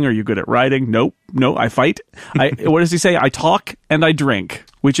at fighting? Are you good at riding? Nope. No, I fight. What does he say? I talk and I drink,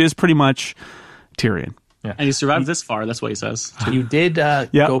 which is pretty much Tyrion. Yeah. And you survived this far. That's what he says. You did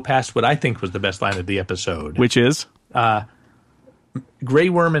go past what I think was the best line of the episode. Which is? Grey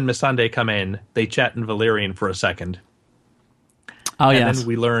Worm and Missandei come in. They chat in Valyrian for a second. Oh, and then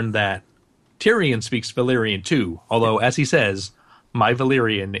we learn that Tyrion speaks Valyrian too. Although, as he says, my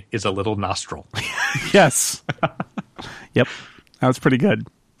Valyrian is a little nostril. Yes. Yep. That was pretty good.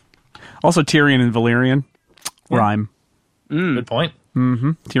 Also, Tyrion and Valyrian rhyme. Good point.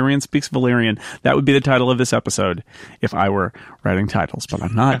 Mm-hmm. Tyrion speaks Valyrian. That would be the title of this episode if I were writing titles, but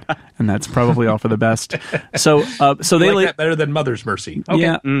I'm not, and that's probably all for the best. So they like that better than Mother's Mercy. Okay.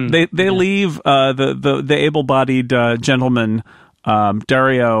 Yeah, they leave the able-bodied gentleman,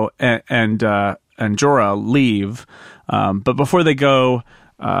 Dario and Jorah leave, but before they go,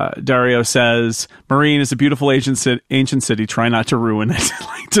 Dario says, Meereen is a beautiful ancient city. Try not to ruin it.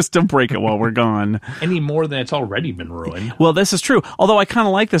 Just don't break it while we're gone. Any more than it's already been ruined. Well, this is true. Although I kind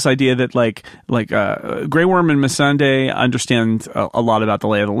of like this idea that Grey Worm and Missandei understand a lot about the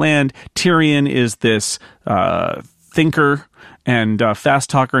lay of the land. Tyrion is this thinker and fast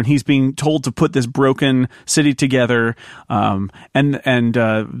talker, and he's being told to put this broken city together. And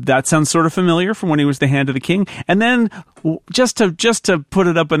that sounds sort of familiar from when he was the Hand of the King. And then just to put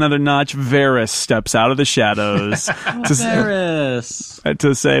it up another notch, Varys steps out of the shadows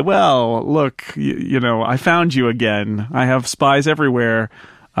to say, well, look, you know, I found you again. I have spies everywhere.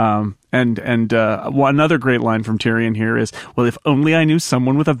 Another great line from Tyrion here is, "Well, if only I knew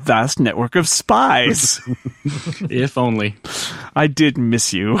someone with a vast network of spies." If only. I did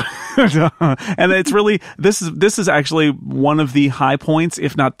miss you. And it's really, this is actually one of the high points,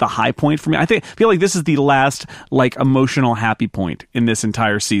 if not the high point for me. I feel like this is the last like emotional happy point in this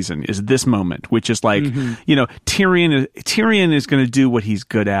entire season, is this moment, which is like, Tyrion is going to do what he's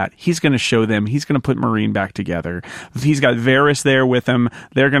good at. He's going to show them. He's going to put Meereen back together. He's got Varys there with him.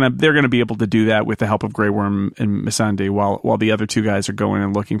 They're gonna be able to do that with the help of Grey Worm and Missandei, while the other two guys are going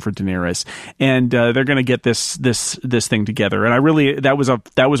and looking for Daenerys, and they're gonna get this thing together. And that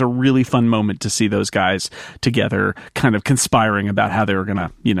was a really fun moment to see those guys together, kind of conspiring about how they were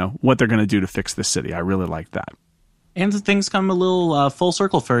gonna, what they're gonna do to fix this city. I really liked that. And things come a little full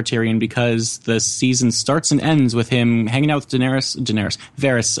circle for Tyrion, because the season starts and ends with him hanging out with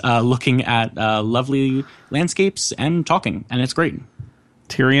Varys, looking at lovely landscapes and talking, and it's great.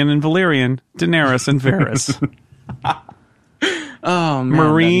 Tyrion and Valyrian, Daenerys and Varys. Oh, man,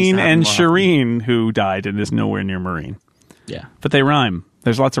 Meereen and Shireen, who died and is nowhere near Meereen. Yeah. But they rhyme.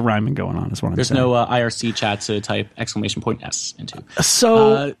 There's lots of rhyming going on, is what I'm saying. There's no IRC chat to type !S into.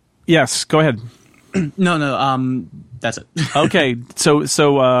 So, yes, go ahead. No, that's it. Okay,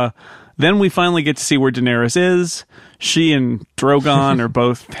 so then we finally get to see where Daenerys is. She and Drogon are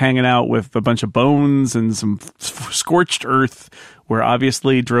both hanging out with a bunch of bones and some scorched earth, where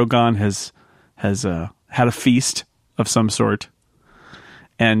obviously Drogon has had a feast of some sort.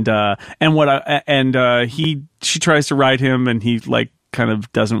 And she tries to ride him, and he like kind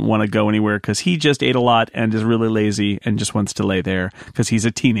of doesn't want to go anywhere because he just ate a lot and is really lazy and just wants to lay there because he's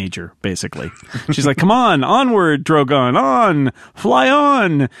a teenager, basically. She's like, "Come on, onward, Drogon, on, fly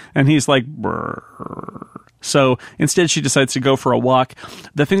on," and he's like, "Brr." So instead, she decides to go for a walk.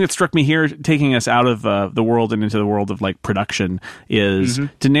 The thing that struck me here, taking us out of the world and into the world of like production, is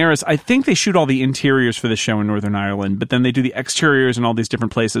Daenerys. I think they shoot all the interiors for the show in Northern Ireland, but then they do the exteriors in all these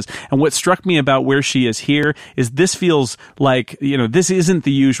different places. And what struck me about where she is here is this feels like, this isn't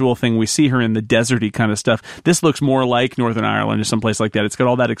the usual thing we see her in, the deserty kind of stuff. This looks more like Northern Ireland or someplace like that. It's got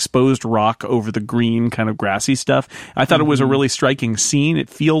all that exposed rock over the green kind of grassy stuff. I thought it was a really striking scene.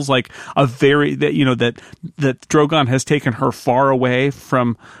 It feels like a very, that Drogon has taken her far away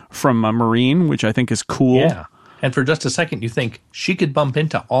from Meereen, which I think is cool. Yeah. And for just a second, you think she could bump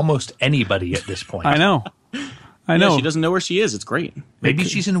into almost anybody at this point. I know. Yeah, she doesn't know where she is. It's great. Maybe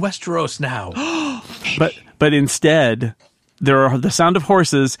she's in Westeros now. But instead, there are the sound of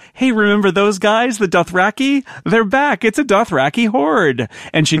horses. Hey, remember those guys, the Dothraki? They're back. It's a Dothraki horde.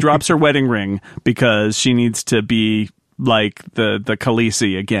 And she drops her wedding ring because she needs to be like the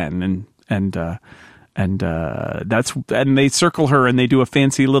Khaleesi again. And they circle her, and they do a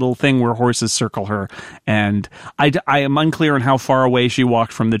fancy little thing where horses circle her. And I am unclear on how far away she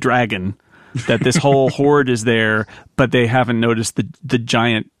walked from the dragon, that this whole horde is there, but they haven't noticed the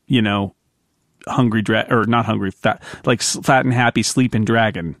giant, hungry fat and happy sleeping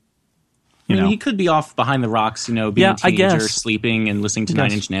dragon. He could be off behind the rocks, being a teenager, sleeping and listening to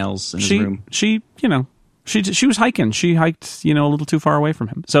Nine Inch Nails in his room. She was hiking. She hiked, a little too far away from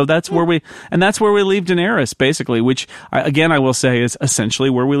him. So that's where we leave Daenerys, basically, which I will say is essentially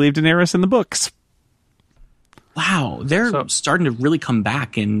where we leave Daenerys in the books. Wow, they're starting to really come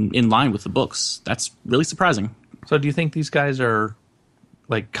back in line with the books. That's really surprising. So do you think these guys are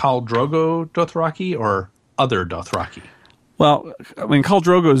like Khal Drogo Dothraki or other Dothraki? Well, I mean, Khal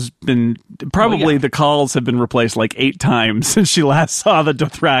Drogo's been probably the Khals have been replaced like 8 times since she last saw the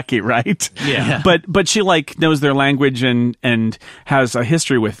Dothraki, right? Yeah. But she knows their language and has a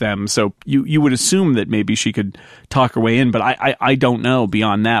history with them, so you would assume that maybe she could talk her way in. But I don't know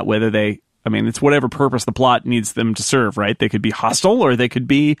beyond that whether they. I mean, it's whatever purpose the plot needs them to serve, right? They could be hostile, or they could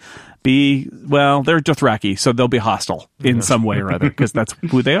be well, they're Dothraki, so they'll be hostile in some way or other because that's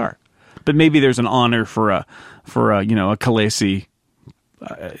who they are. But maybe there's an honor for a Khaleesi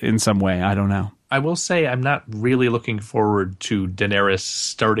in some way. I don't know. I will say I'm not really looking forward to Daenerys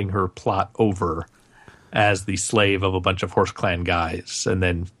starting her plot over as the slave of a bunch of Horse Clan guys and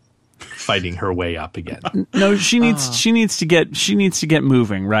then fighting her way up again. No, she needs to get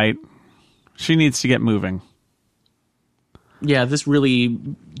moving, right? She needs to get moving. Yeah, this really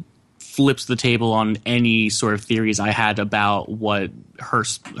flips the table on any sort of theories I had about what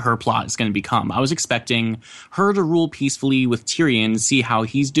her plot is going to become. I was expecting her to rule peacefully with Tyrion, see how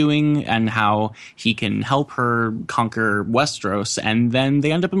he's doing and how he can help her conquer Westeros, and then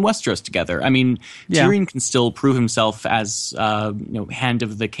they end up in Westeros together. I mean, Tyrion can still prove himself as hand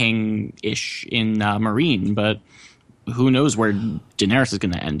of the king-ish in Meereen, but who knows where Daenerys is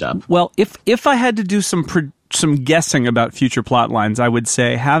going to end up. Well, if I had to do some some guessing about future plot lines, I would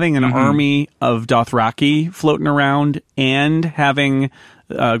say having an army of Dothraki floating around and having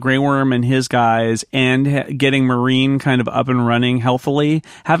Grey Worm and his guys and getting Meereen kind of up and running healthily,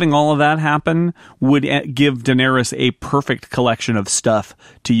 having all of that happen would give Daenerys a perfect collection of stuff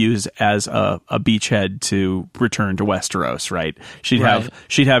to use as a beachhead to return to Westeros, right? She'd have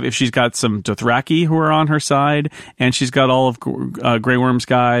if she's got some Dothraki who are on her side, and she's got all of Grey Worm's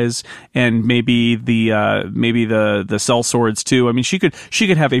guys, and maybe the sellswords too. I mean, she could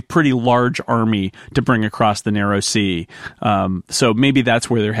have a pretty large army to bring across the Narrow Sea. So maybe that's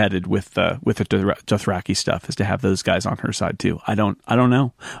where they're headed with the Dothraki stuff, is to have those guys on her side too. I don't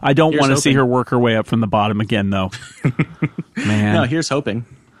know. I don't want to see her work her way up from the bottom again, though. Man, no, here's hoping.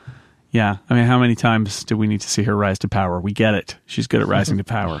 Yeah, I mean, how many times do we need to see her rise to power? We get it. She's good at rising to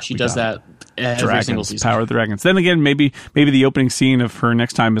power. She does that every single season. Power of the dragons. Then again, maybe the opening scene of her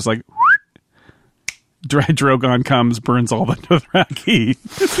next time is like, Drogon comes, burns all the Dothraki.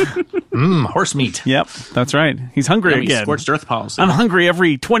 Horse meat. Yep, that's right. He's hungry again. Scorched earth policy. I'm hungry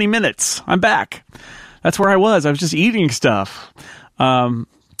every 20 minutes. I'm back. That's where I was. I was just eating stuff.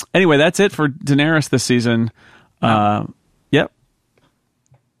 Anyway, that's it for Daenerys this season. Yep.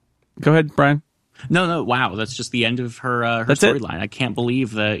 Go ahead, Brian. No. Wow, that's just the end of her storyline. I can't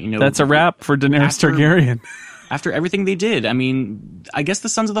believe that. That's a wrap for Daenerys Targaryen. After everything they did, I mean, I guess the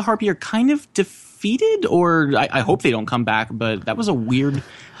Sons of the Harpy are kind of defeated, or I hope they don't come back. But that was a weird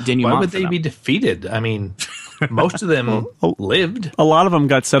denouement. Why would they be defeated? I mean, most of them lived. A lot of them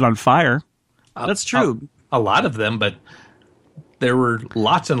got set on fire. That's true. A lot of them, but there were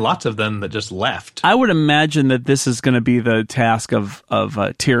lots and lots of them that just left. I would imagine that this is going to be the task of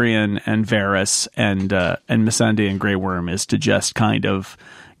Tyrion and Varys and Missandei and Grey Worm, is to just kind of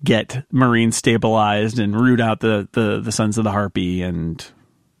get Meereen stabilized and root out the Sons of the Harpy, and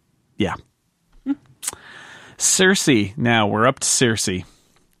yeah. Cersei. Now we're up to Cersei.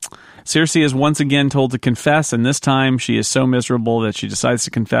 Cersei is once again told to confess, and this time she is so miserable that she decides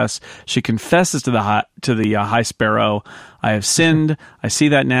to confess. She confesses to the High Sparrow. I have sinned. I see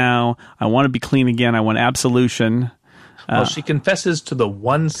that now. I want to be clean again. I want absolution. Well, she confesses to the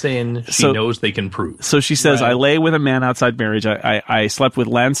one sin she knows they can prove. So she says, I lay with a man outside marriage. I slept with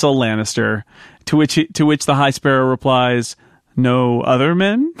Lancel Lannister, to which the High Sparrow replies, no other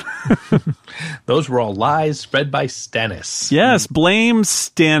men? Those were all lies spread by Stannis. Yes, blame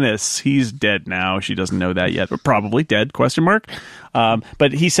Stannis. He's dead now. She doesn't know that yet, but probably dead, ?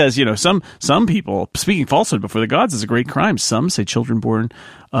 But he says, some people, speaking falsehood before the gods is a great crime. Some say children born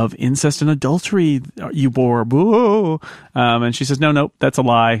of incest and adultery you bore. Boo. And she says, no, that's a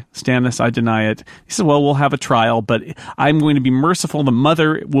lie. Stannis, I deny it. He says, well, we'll have a trial, but I'm going to be merciful. The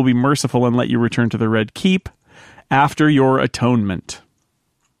mother will be merciful and let you return to the Red Keep after your atonement.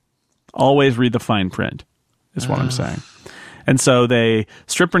 Always read the fine print, is what I'm saying. And so they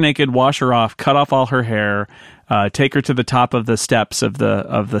strip her naked, wash her off, cut off all her hair, take her to the top of the steps of the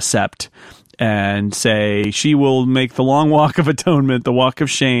sept, and say she will make the long walk of atonement, the walk of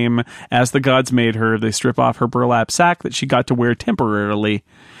shame, as the gods made her. They strip off her burlap sack that she got to wear temporarily,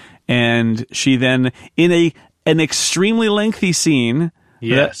 and she then, in an extremely lengthy scene,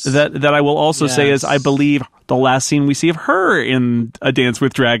 yes, that I will also say is, I believe, the last scene we see of her in A Dance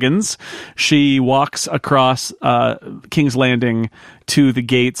with Dragons. She walks across King's Landing to the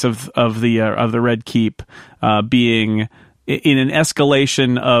gates of the Red Keep, being in an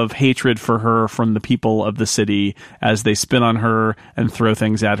escalation of hatred for her from the people of the city, as they spin on her and throw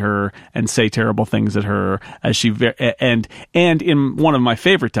things at her and say terrible things at her, as she and in one of my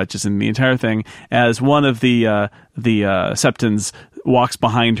favorite touches in the entire thing, as one of the Septons walks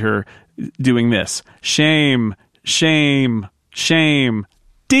behind her doing this. Shame, shame, shame,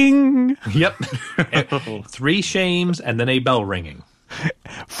 ding. Yep. 3 shames and then a bell ringing.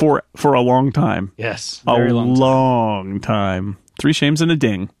 For a long time. Yes. A long time. 3 shames and a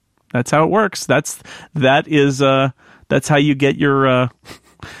ding. That's how it works. That's how you get your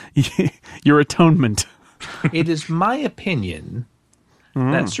your atonement. It is my opinion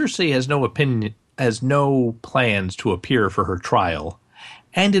that Cersei has no plans to appear for her trial,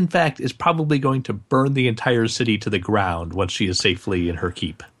 and in fact is probably going to burn the entire city to the ground once she is safely in her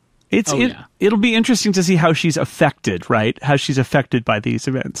keep. It'll be interesting to see how she's affected, right? How she's affected by these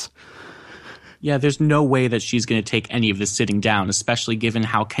events. Yeah, there's no way that she's going to take any of this sitting down, especially given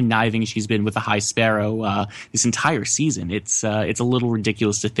how conniving she's been with the High Sparrow this entire season. It's a little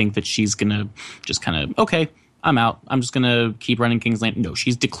ridiculous to think that she's going to just kind of, okay, I'm out. I'm just going to keep running King's Landing. No,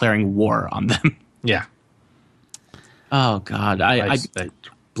 she's declaring war on them. Yeah. Oh, God. I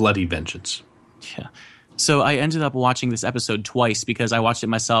bloody vengeance. Yeah. So I ended up watching this episode twice because I watched it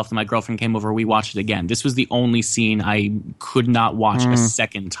myself and my girlfriend came over. We watched it again. This was the only scene I could not watch a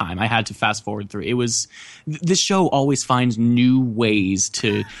second time. I had to fast forward through. It was this show always finds new ways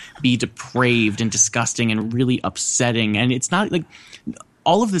to be depraved and disgusting and really upsetting. And it's not like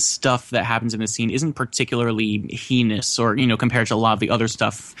all of this stuff that happens in this scene isn't particularly heinous or, compared to a lot of the other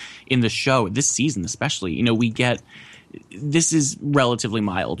stuff in the show, this season especially. We get this is relatively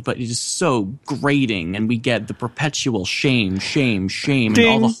mild, but it is so grating, and we get the perpetual shame, Ding. And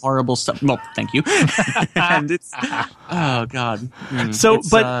all the horrible stuff. Well, thank you. And it's oh god.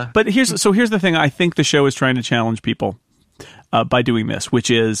 But here's the thing. I think the show is trying to challenge people by doing this, which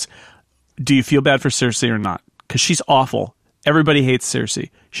is, do you feel bad for Cersei or not? Because she's awful. Everybody hates Cersei.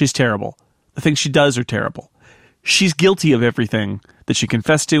 She's terrible. The things she does are terrible. She's guilty of everything that she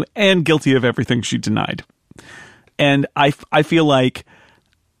confessed to, and guilty of everything she denied. And I feel like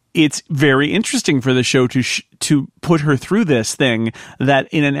it's very interesting for the show to put her through this thing that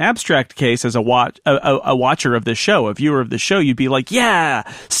in an abstract case, as a watcher of this show, a viewer of the show, you'd be like, yeah,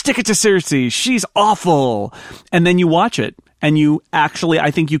 stick it to Cersei. She's awful. And then you watch it and you actually, I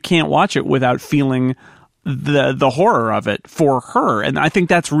think you can't watch it without feeling the horror of it for her. And I think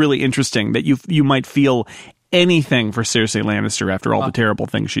that's really interesting that you might feel anything for Cersei Lannister after all the terrible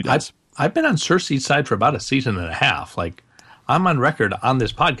things she does. I've been on Cersei's side for about a season and a half. Like, I'm on record on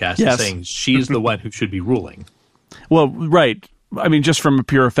this podcast saying she's the one who should be ruling. Well, right. I mean, just from a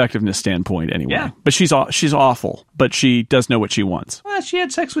pure effectiveness standpoint, anyway. Yeah. But she's awful, but she does know what she wants. Well, she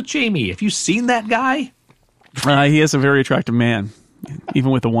had sex with Jaime. Have you seen that guy? He is a very attractive man,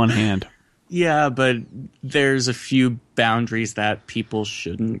 even with the one hand. Yeah, but there's a few boundaries that people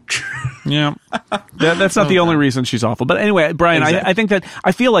shouldn't. Yeah, that's not the only reason she's awful. But anyway, Brian, exactly. I think that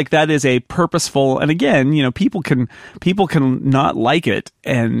I feel like that is a purposeful, and again, people can not like it,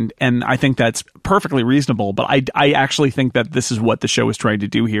 and I think that's perfectly reasonable. But I actually think that this is what the show is trying to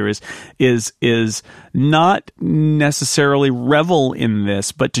do here is not necessarily revel in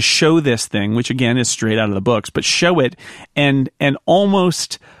this, but to show this thing, which again is straight out of the books, but show it and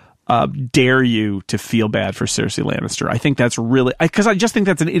almost dare you to feel bad for Cersei Lannister. I think that's really, because I just think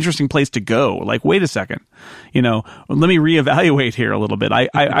that's an interesting place to go. Like, wait a second, let me reevaluate here a little bit.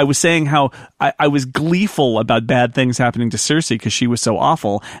 I was saying how I was gleeful about bad things happening to Cersei because she was so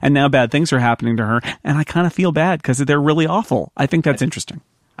awful, and now bad things are happening to her, and I kind of feel bad because they're really awful. I think that's interesting.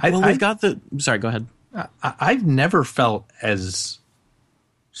 We've got sorry, go ahead. I've never felt as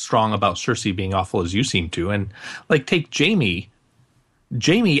strong about Cersei being awful as you seem to, and like, take Jaime.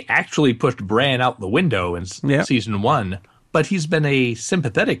 Jaime actually pushed Bran out the window in season 1, but he's been a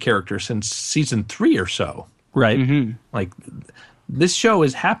sympathetic character since season 3 or so. Right. Mm-hmm. Like, this show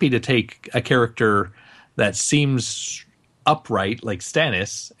is happy to take a character that seems upright, like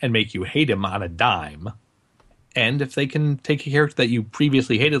Stannis, and make you hate him on a dime. And if they can take a character that you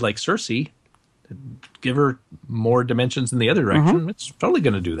previously hated, like Cersei, give her more dimensions in the other direction, it's totally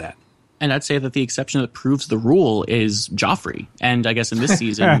going to do that. And I'd say that the exception that proves the rule is Joffrey. And I guess in this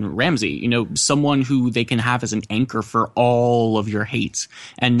season, Ramsay, someone who they can have as an anchor for all of your hate.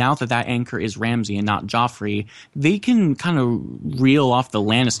 And now that anchor is Ramsay and not Joffrey, they can kind of reel off the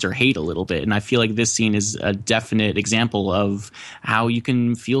Lannister hate a little bit. And I feel like this scene is a definite example of how you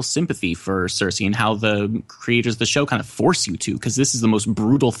can feel sympathy for Cersei and how the creators of the show kind of force you to, because this is the most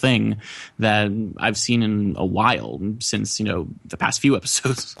brutal thing that I've seen in a while since, the past few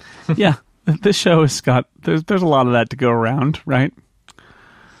episodes. Yeah. This show has got there's a lot of that to go around, right?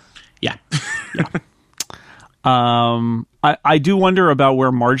 Yeah. I do wonder about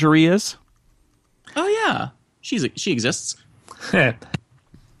where Marjorie is. Oh yeah, she exists.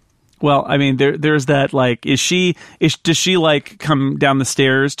 Well, I mean, there's that. Like, does she like come down the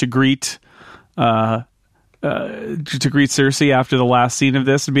stairs to greet Cersei after the last scene of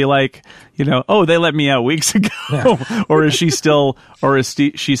this and be like, oh, they let me out weeks ago, or is she still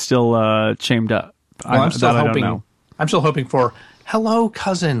chained up? Well, I'm still hoping for, hello,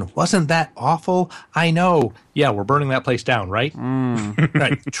 cousin. Wasn't that awful? I know. Yeah, we're burning that place down, right?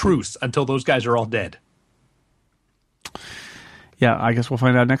 Right. Truce until those guys are all dead. Yeah, I guess we'll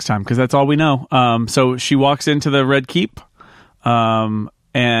find out next time because that's all we know. So she walks into the Red Keep.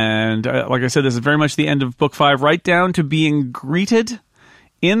 And like I said, this is very much the end of Book 5, right down to being greeted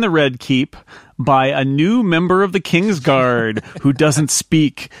in the Red Keep by a new member of the Kingsguard who doesn't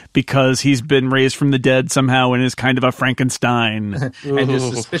speak because he's been raised from the dead somehow and is kind of a Frankenstein. And is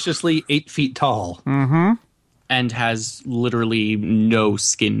suspiciously 8 feet tall. Mm-hmm. And has literally no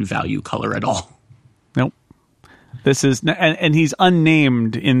skin value color at all. Nope. This is, and he's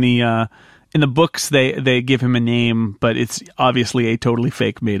unnamed in the books. They give him a name, but it's obviously a totally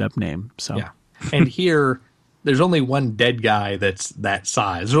fake, made up name. So yeah, And here, there's only one dead guy that's that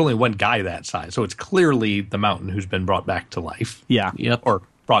size. There's only one guy that size. So it's clearly the Mountain who's been brought back to life. Yeah. Yep. Or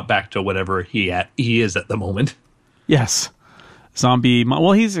brought back to whatever he is at the moment. Yes. Zombie.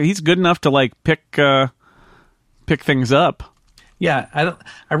 Well, he's good enough to like pick things up. Yeah,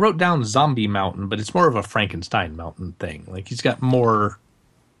 I wrote down Zombie Mountain, but it's more of a Frankenstein Mountain thing. Like he's got more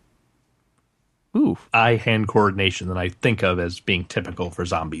eye-hand coordination than I think of as being typical for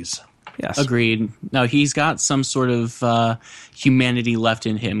zombies. Yes. Agreed. No, he's got some sort of humanity left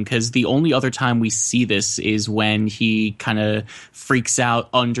in him, because the only other time we see this is when he kind of freaks out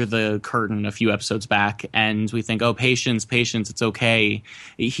under the curtain a few episodes back, and we think, oh, patience, it's okay.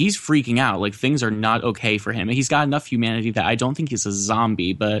 He's freaking out. Like, things are not okay for him. He's got enough humanity that I don't think he's a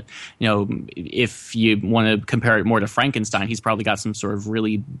zombie, but, you know, if you want to compare it more to Frankenstein, he's probably got some sort of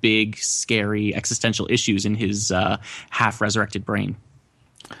really big, scary existential issues in his half-resurrected brain.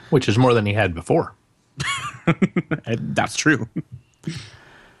 Which is more than he had before. That's true.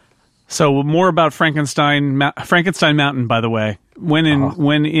 So more about Frankenstein Mountain, by the way. When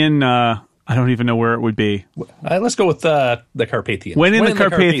in I don't even know where it would be. Let's go with the Carpathians. When the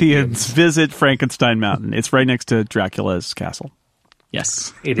Carpathians visit Frankenstein Mountain. It's right next to Dracula's castle.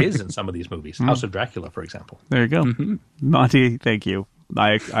 Yes. It is in some of these movies. House of Dracula, for example. There you go. Mm-hmm. Monty, thank you.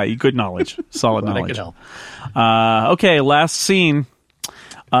 I good knowledge. Solid knowledge. I could help. Okay, last scene.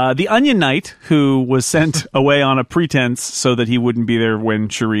 The Onion Knight, who was sent away on a pretense so that he wouldn't be there when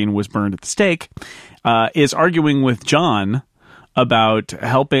Shireen was burned at the stake, is arguing with Jon about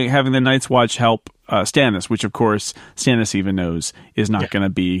having the Night's Watch help Stannis, which of course Stannis even knows is not going to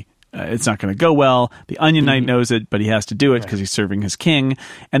be. It's not going to go well. The Onion Knight knows it, but he has to do it because he's serving his king.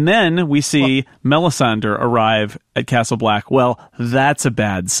 And then we see Melisandre arrive at Castle Black. Well, that's a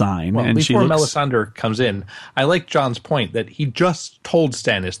bad sign. Well, and before Melisandre comes in, I like Jon's point that he just told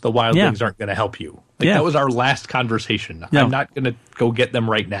Stannis the wildlings aren't going to help you. That was our last conversation. No. I'm not going to go get them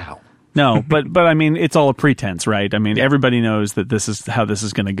right now. No, but I mean, it's all a pretense, right? I mean, everybody knows that this is how this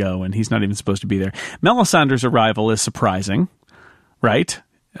is going to go, and he's not even supposed to be there. Melisandre's arrival is surprising, right?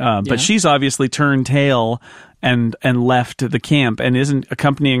 But she's obviously turned tail and left the camp and isn't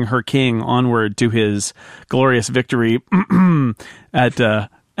accompanying her king onward to his glorious victory at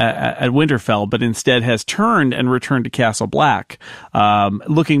Winterfell, but instead has turned and returned to Castle Black,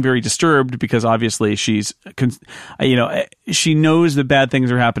 looking very disturbed because obviously she knows that bad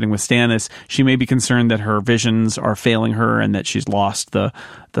things are happening with Stannis. She may be concerned that her visions are failing her and that she's lost the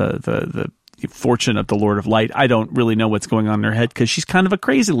fortune of the Lord of Light. I don't really know what's going on in her head because she's kind of a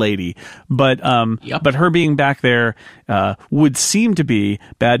crazy lady. But her being back there would seem to be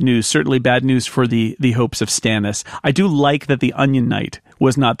bad news. Certainly bad news for the hopes of Stannis. I do like that the Onion Knight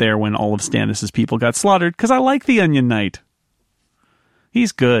was not there when all of Stannis' people got slaughtered because I like the Onion Knight.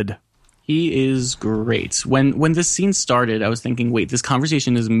 He's good. He is great. When this scene started, I was thinking, wait, this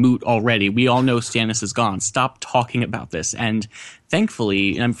conversation is moot already. We all know Stannis is gone. Stop talking about this. And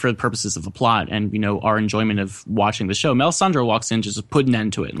thankfully, and for the purposes of the plot and, our enjoyment of watching the show, Melisandre walks in just to put an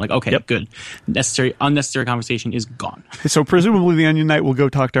end to it. Like, okay, good. Unnecessary conversation is gone. So presumably the Onion Knight will go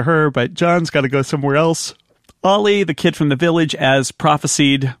talk to her, but Jon's got to go somewhere else. Ollie, the kid from the village, as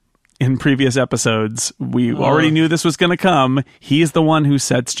prophesied in previous episodes, we already knew this was going to come. He's the one who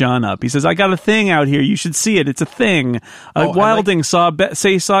sets Jon up. He says, I got a thing out here. You should see it. It's a thing. Wilding saw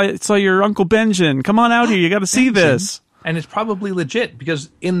your Uncle Benjen. Come on out here. You got to see this. And it's probably legit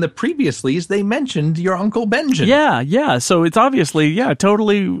because in the previous leads, they mentioned your Uncle Benjen. Yeah. So it's obviously,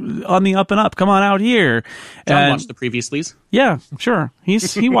 totally on the up and up. Come on out here. Jon watched the previous leads. Yeah, sure.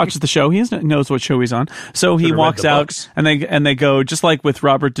 He watches the show. He knows what show he's on. So he walks out and they go, just like with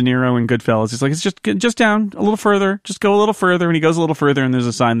Robert De Niro in Goodfellas. He's like, it's just down a little further. Just go a little further. And he goes a little further and there's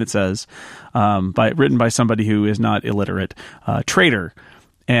a sign that says, written by somebody who is not illiterate, traitor.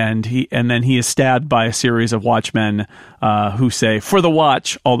 And then he is stabbed by a series of watchmen who say, for the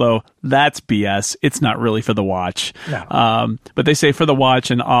watch, although that's BS. It's not really for the watch. No. But they say for the watch,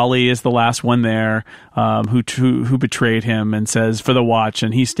 and Ollie is the last one there who betrayed him and says for the watch,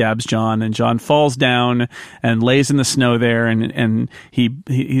 and he stabs Jon, and Jon falls down and lays in the snow there, and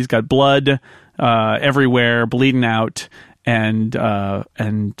he's got blood everywhere, bleeding out. And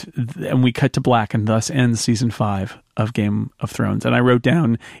we cut to black, and thus ends season 5 of Game of Thrones. And I wrote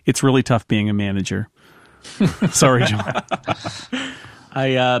down, it's really tough being a manager. Sorry, Jon.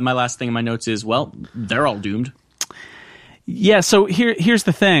 My last thing in my notes is, well, they're all doomed. Yeah, so here's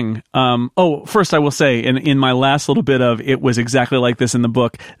the thing. First I will say, in my last little bit of it was exactly like this in the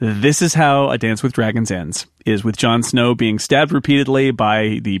book, this is how A Dance with Dragons ends, is with Jon Snow being stabbed repeatedly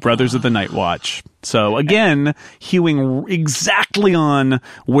by the Brothers of the Night Watch. So again, hewing exactly on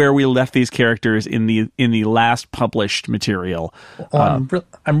where we left these characters in the last published material. Well,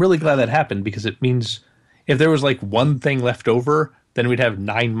 I'm really glad that happened, because it means if there was like one thing left over, then we'd have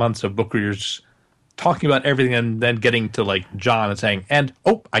 9 months of book readers talking about everything and then getting to like Jon and saying, and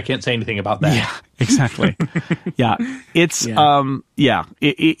I can't say anything about that. Yeah, exactly. Yeah, it's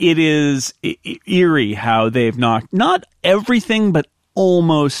it is eerie how they've knocked not everything but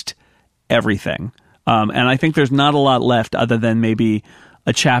almost everything. And I think there's not a lot left other than maybe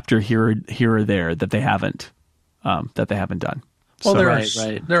a chapter here or there that they haven't done. Well, there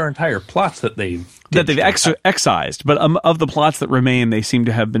are entire plots that they've excised, but of the plots that remain, they seem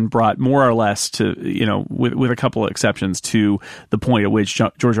to have been brought more or less to, with a couple of exceptions, to the point at which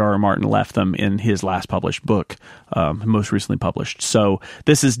George R. R. Martin left them in his last published book, most recently published. So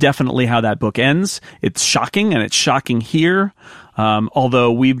this is definitely how that book ends. It's shocking, and it's shocking here,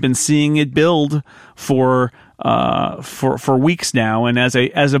 although we've been seeing it build for weeks now, and as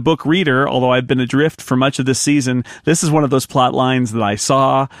a book reader, although I've been adrift for much of this season, this is one of those plot lines that I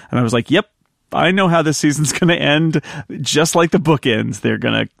saw, and I was like, "Yep, I know how this season's going to end, just like the book ends. They're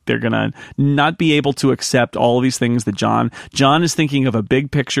gonna not be able to accept all of these things that Jon is thinking of a big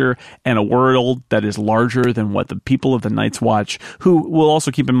picture and a world that is larger than what the people of the Night's Watch, who will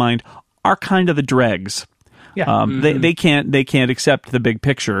also keep in mind are kind of the dregs. Yeah, they can't accept the big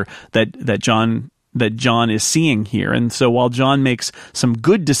picture that Jon is seeing here. And so while Jon makes some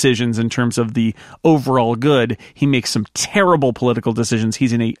good decisions in terms of the overall good, he makes some terrible political decisions.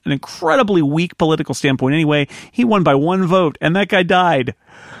 He's in an incredibly weak political standpoint anyway. He won by 1 vote, and that guy died.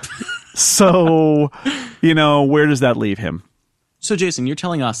 So, where does that leave him? So, Jason, you're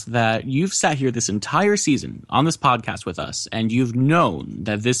telling us that you've sat here this entire season on this podcast with us, and you've known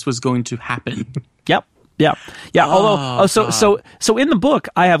that this was going to happen. Yep. Yeah. Although, so in the book,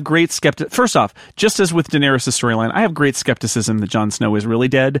 I have great skepticism. First off, just as with Daenerys' storyline, I have great skepticism that Jon Snow is really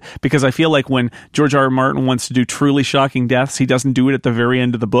dead, because I feel like when George R. R. Martin wants to do truly shocking deaths, he doesn't do it at the very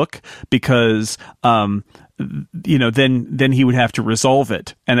end of the book, because then he would have to resolve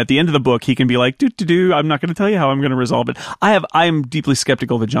it. And at the end of the book, he can be like, I'm not going to tell you how I'm going to resolve it. I am deeply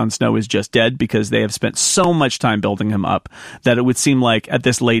skeptical that Jon Snow is just dead, because they have spent so much time building him up that it would seem like at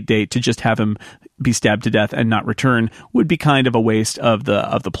this late date to just have him be stabbed to death and not return would be kind of a waste of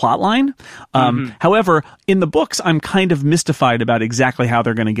the plot line. However, in the books, I'm kind of mystified about exactly how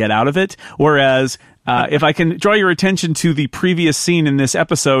they're going to get out of it. Whereas, if I can draw your attention to the previous scene in this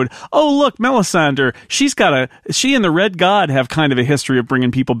episode, look, Melisandre, she and the Red God have kind of a history of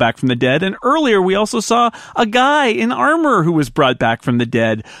bringing people back from the dead. And earlier we also saw a guy in armor who was brought back from the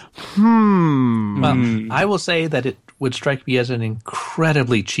dead. Well, I will say that it would strike me as an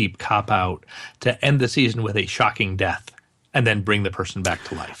incredibly cheap cop-out to end the season with a shocking death and then bring the person back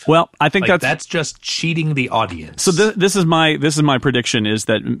to life. Well, I think that's just cheating the audience. So this is my prediction, is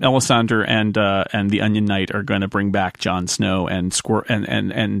that Melisandre and the Onion Knight are going to bring back Jon Snow and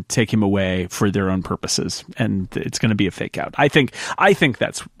take him away for their own purposes, and it's going to be a fake out. I think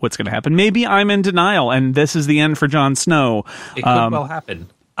that's what's going to happen. Maybe I'm in denial, and this is the end for Jon Snow. It could well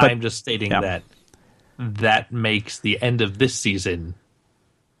happen. I'm just stating that makes the end of this season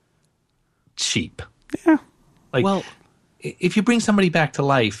cheap. Yeah. If you bring somebody back to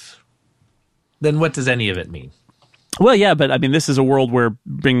life, then what does any of it mean? Well, yeah, but I mean, this is a world where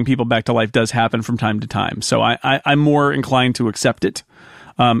bringing people back to life does happen from time to time. So I'm more inclined to accept it.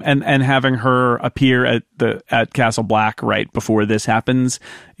 And having her appear at Castle Black right before this happens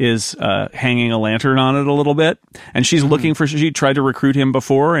is hanging a lantern on it a little bit. And she's looking for. She tried to recruit him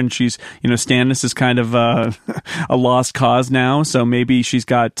before, and she's Stannis is kind of a lost cause now. So maybe she's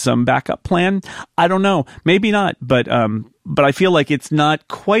got some backup plan. I don't know. Maybe not. But I feel like it's not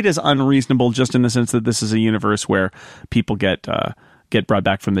quite as unreasonable, just in the sense that this is a universe where people get brought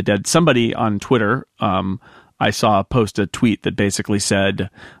back from the dead. Somebody on Twitter, I saw post a tweet that basically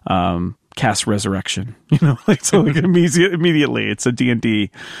said, cast resurrection, immediately. It's a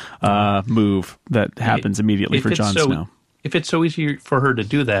D&D move that happens immediately for Jon Snow. If it's so easy for her to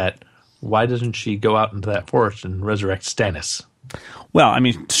do that, why doesn't she go out into that forest and resurrect Stannis? Well, I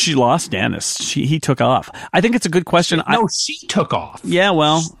mean, she lost Stannis. He took off. I think it's a good question. She took off. Yeah,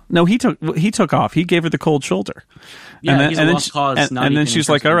 well, no, he took off. He gave her the cold shoulder. Yeah, he's a lost cause. And then she's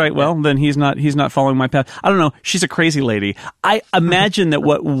like, all right, well, then he's not following my path. I don't know. She's a crazy lady. I imagine that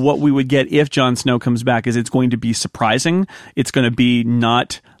what we would get if Jon Snow comes back is it's going to be surprising. It's going to be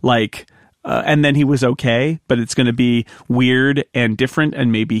not like and then he was okay, but it's going to be weird and different,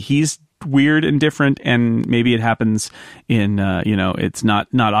 and maybe he's weird and different, and maybe it happens in it's not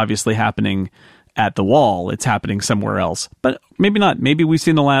obviously happening at the Wall, it's happening somewhere else, but maybe not. Maybe we've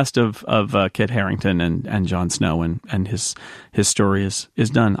seen the last of Kit Harington and Jon Snow, and his story is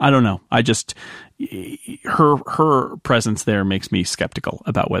done. I don't know. I just, her presence there makes me skeptical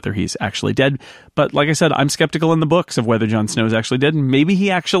about whether he's actually dead. But like I said, I'm skeptical in the books of whether Jon Snow is actually dead, and maybe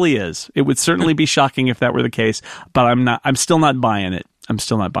he actually is. It would certainly be shocking if that were the case, but I'm still not buying it.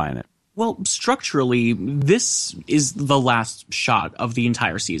 Well, structurally, this is the last shot of the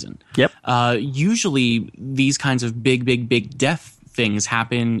entire season. Yep. Usually, these kinds of big death things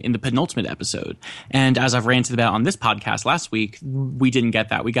happen in the penultimate episode. And as I've ranted about on this podcast last week, we didn't get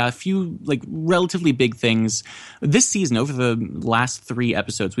that. We got a few relatively big things. This season, over the last 3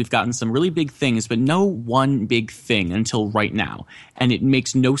 episodes, we've gotten some really big things, but no one big thing until right now. And it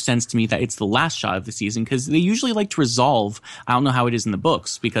makes no sense to me that it's the last shot of the season, because they usually like to resolve. I don't know how it is in the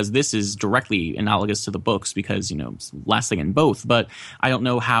books, because this is directly analogous to the books, because, it's last thing in both. But I don't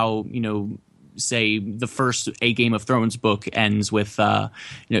know how, say the first A Game of Thrones book ends with,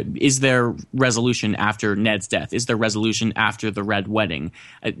 is there resolution after Ned's death? Is there resolution after the Red Wedding?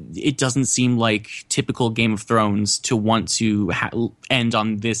 It doesn't seem like typical Game of Thrones to want to end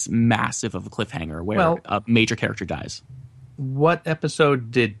on this massive of a cliffhanger where a major character dies. What episode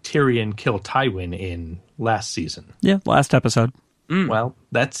did Tyrion kill Tywin in last season? Yeah, last episode. Well,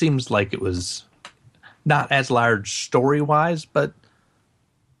 that seems like it was not as large story-wise, but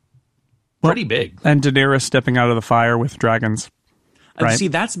pretty big. And Daenerys stepping out of the fire with dragons. Right? See,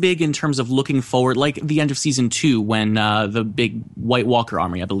 that's big in terms of looking forward, like the end of season 2 when the big White Walker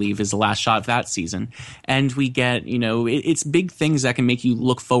army, I believe, is the last shot of that season. And we get, it's big things that can make you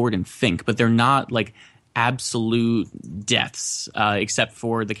look forward and think, but they're not absolute deaths, except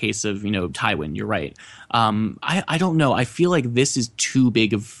for the case of, Tywin. You're right. I don't know. I feel like this is too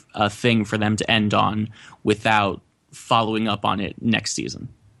big of a thing for them to end on without following up on it next season.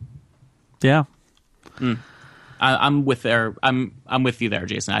 Yeah. I'm with you there,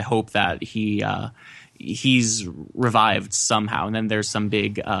 Jason. I hope that he's revived somehow, and then there's some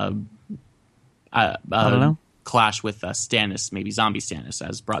big I don't know, clash with Stannis, maybe zombie Stannis,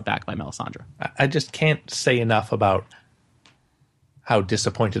 as brought back by Melisandre. I just can't say enough about how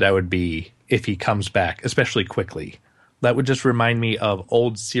disappointed I would be if he comes back, especially quickly. That would just remind me of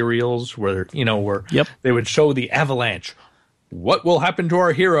old serials where they would show the avalanche. What will happen to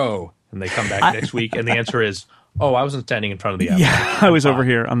our hero? And they come back next week, and the answer is, I wasn't standing in front of the avalanche. Yeah, I was over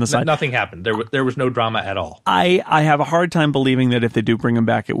here on the side. Nothing happened. There was no drama at all. I have a hard time believing that if they do bring him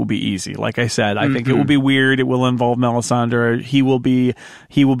back, it will be easy. Like I said, I think it will be weird. It will involve Melisandre. He will be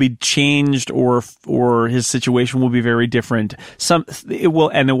changed, or his situation will be very different. It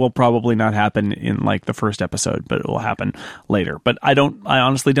will probably not happen in the first episode, but it will happen later. But I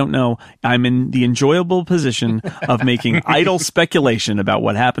honestly don't know. I'm in the enjoyable position of making idle speculation about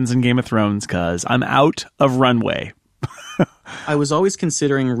what happens in Game of Thrones, because I'm out of runway. I was always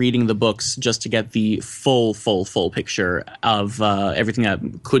considering reading the books just to get the full picture of everything that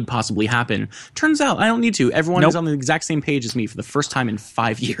could possibly happen. Turns out I don't need to. Everyone is on the exact same page as me for the first time in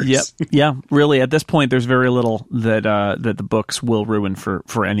 5 years. Yep. Yeah. Really, at this point, there's very little that the books will ruin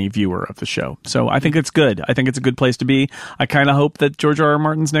for any viewer of the show. So I think it's good. I think it's a good place to be. I kind of hope that George R.R.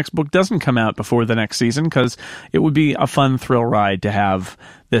 Martin's next book doesn't come out before the next season, because it would be a fun thrill ride to have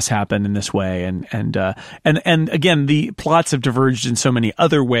this happen in this way, and again, the plots have diverged in so many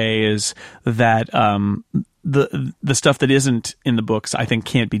other ways that the stuff that isn't in the books, I think,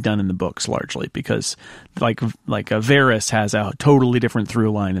 can't be done in the books, largely because Varys has a totally different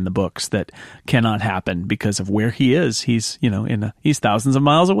through line in the books that cannot happen because of where he is. He's he's thousands of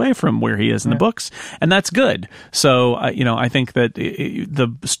miles away from where he is in the books, and that's good. So I think that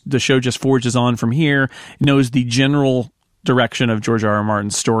the show just forges on from here, knows the general direction of George R.R.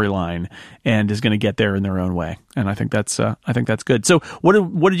 Martin's storyline, and is going to get there in their own way. And I think that's good. So what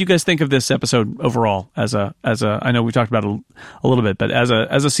did you guys think of this episode overall? As a I know we talked about it a little bit, but as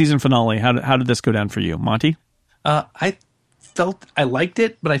a season finale, how did this go down for you, Monty? I felt I liked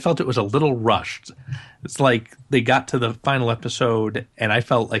it, but I felt it was a little rushed. It's like they got to the final episode, and I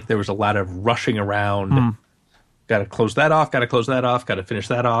felt like there was a lot of rushing around. Got to close that off. Got to finish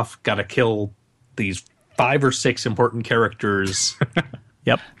that off. Got to kill these 5 or 6 important characters.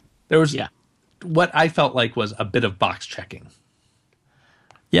 Yep. There was what I felt like was a bit of box checking.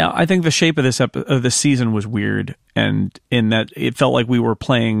 Yeah, I think the shape of this season was weird, and in that it felt like we were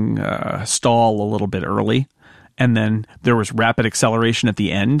playing stall a little bit early, and then there was rapid acceleration at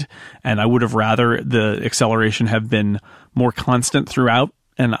the end, and I would have rather the acceleration have been more constant throughout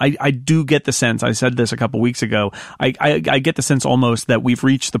And I do get the sense, I said this a couple weeks ago, I get the sense almost that we've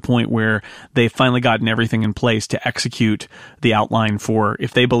reached the point where they've finally gotten everything in place to execute the outline for,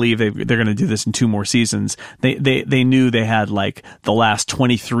 if they believe they're going to do this in 2 more seasons, they knew they had like the last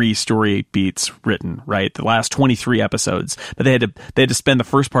 23 story beats written, right? The last 23 episodes. But they had to spend the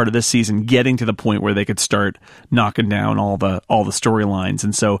first part of this season getting to the point where they could start knocking down all the storylines.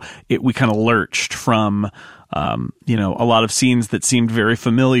 And so we kind of lurched from a lot of scenes that seemed very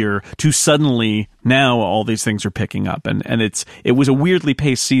familiar to suddenly now all these things are picking up. And it was a weirdly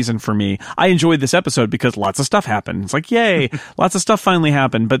paced season for me. I enjoyed this episode because lots of stuff happened. It's like, yay, lots of stuff finally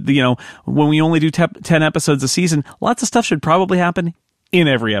happened. But, when we only do 10 episodes a season, lots of stuff should probably happen in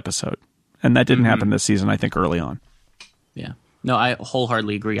every episode. And that didn't happen this season, I think, early on. Yeah. No, I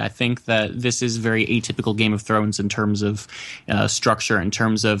wholeheartedly agree. I think that this is very atypical Game of Thrones in terms of structure, in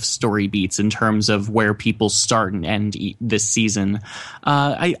terms of story beats, in terms of where people start and end this season.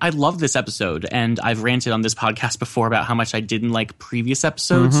 I love this episode, and I've ranted on this podcast before about how much I didn't like previous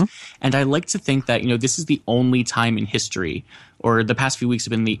episodes. And I like to think that, this is the only time in history, or the past few weeks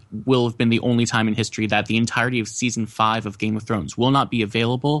will have been the only time in history that the entirety of season 5 of Game of Thrones will not be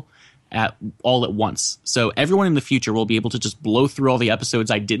available all at once. So everyone in the future will be able to just blow through all the episodes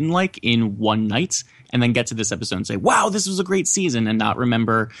I didn't like in one night and then get to this episode and say, wow, this was a great season, and not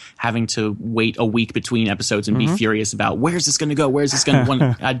remember having to wait a week between episodes and be furious about where's this going to go? Where's this going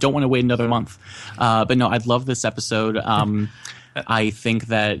to I don't want to wait another month. But no, I love this episode. I think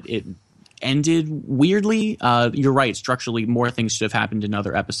that it ended weirdly. You're right. Structurally, more things should have happened in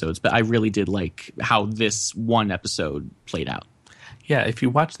other episodes, but I really did like how this one episode played out. Yeah, if you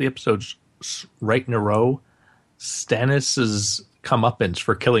watch the episodes right in a row, Stannis' comeuppance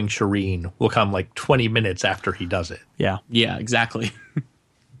for killing Shireen will come like 20 minutes after he does it. Yeah. Yeah, exactly.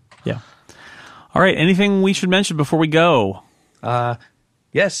 Yeah. All right, anything we should mention before we go?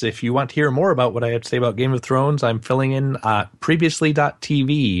 Yes, if you want to hear more about what I have to say about Game of Thrones, I'm filling in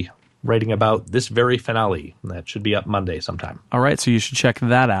previously.tv, writing about this very finale. That should be up Monday sometime. All right, so you should check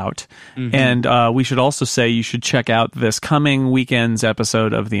that out. And we should also say you should check out this coming weekend's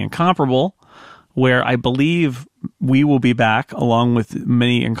episode of The Incomparable, where I believe we will be back along with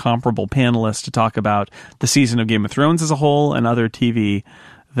many incomparable panelists to talk about the season of Game of Thrones as a whole and other TV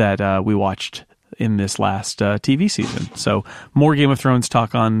that we watched in this last TV season. So more Game of Thrones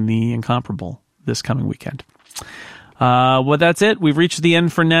talk on The Incomparable this coming weekend. Well, that's it. We've reached the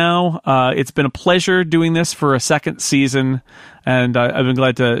end for now. It's been a pleasure doing this for a second season, and I've been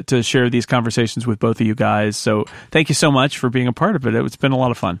glad to share these conversations with both of you guys. So thank you so much for being a part of it. It's been a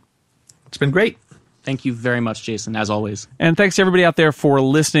lot of fun. It's been great. Thank you very much, Jason, as always. And thanks to everybody out there for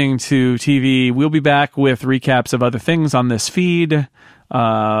listening to TV. We'll be back with recaps of other things on this feed.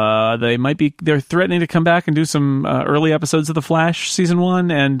 They're threatening to come back and do some early episodes of The Flash season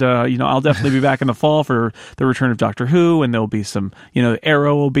 1, and I'll definitely be back in the fall for the return of Doctor Who, and there'll be some,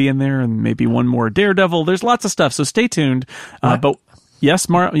 Arrow will be in there, and maybe one more Daredevil. There's lots of stuff, so stay tuned. But yes,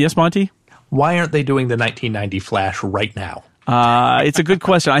 Monty? Why aren't they doing the 1990 Flash right now? It's a good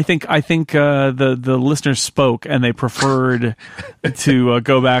question. I think the listeners spoke and they preferred to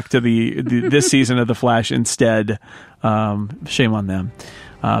go back to this season of The Flash instead. Shame on them.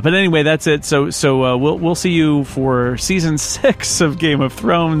 But anyway, that's it. So we'll see you for season 6 of Game of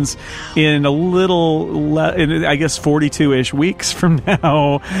Thrones in I guess 42-ish weeks from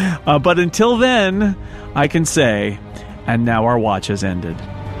now. But until then, I can say, and now our watch has ended.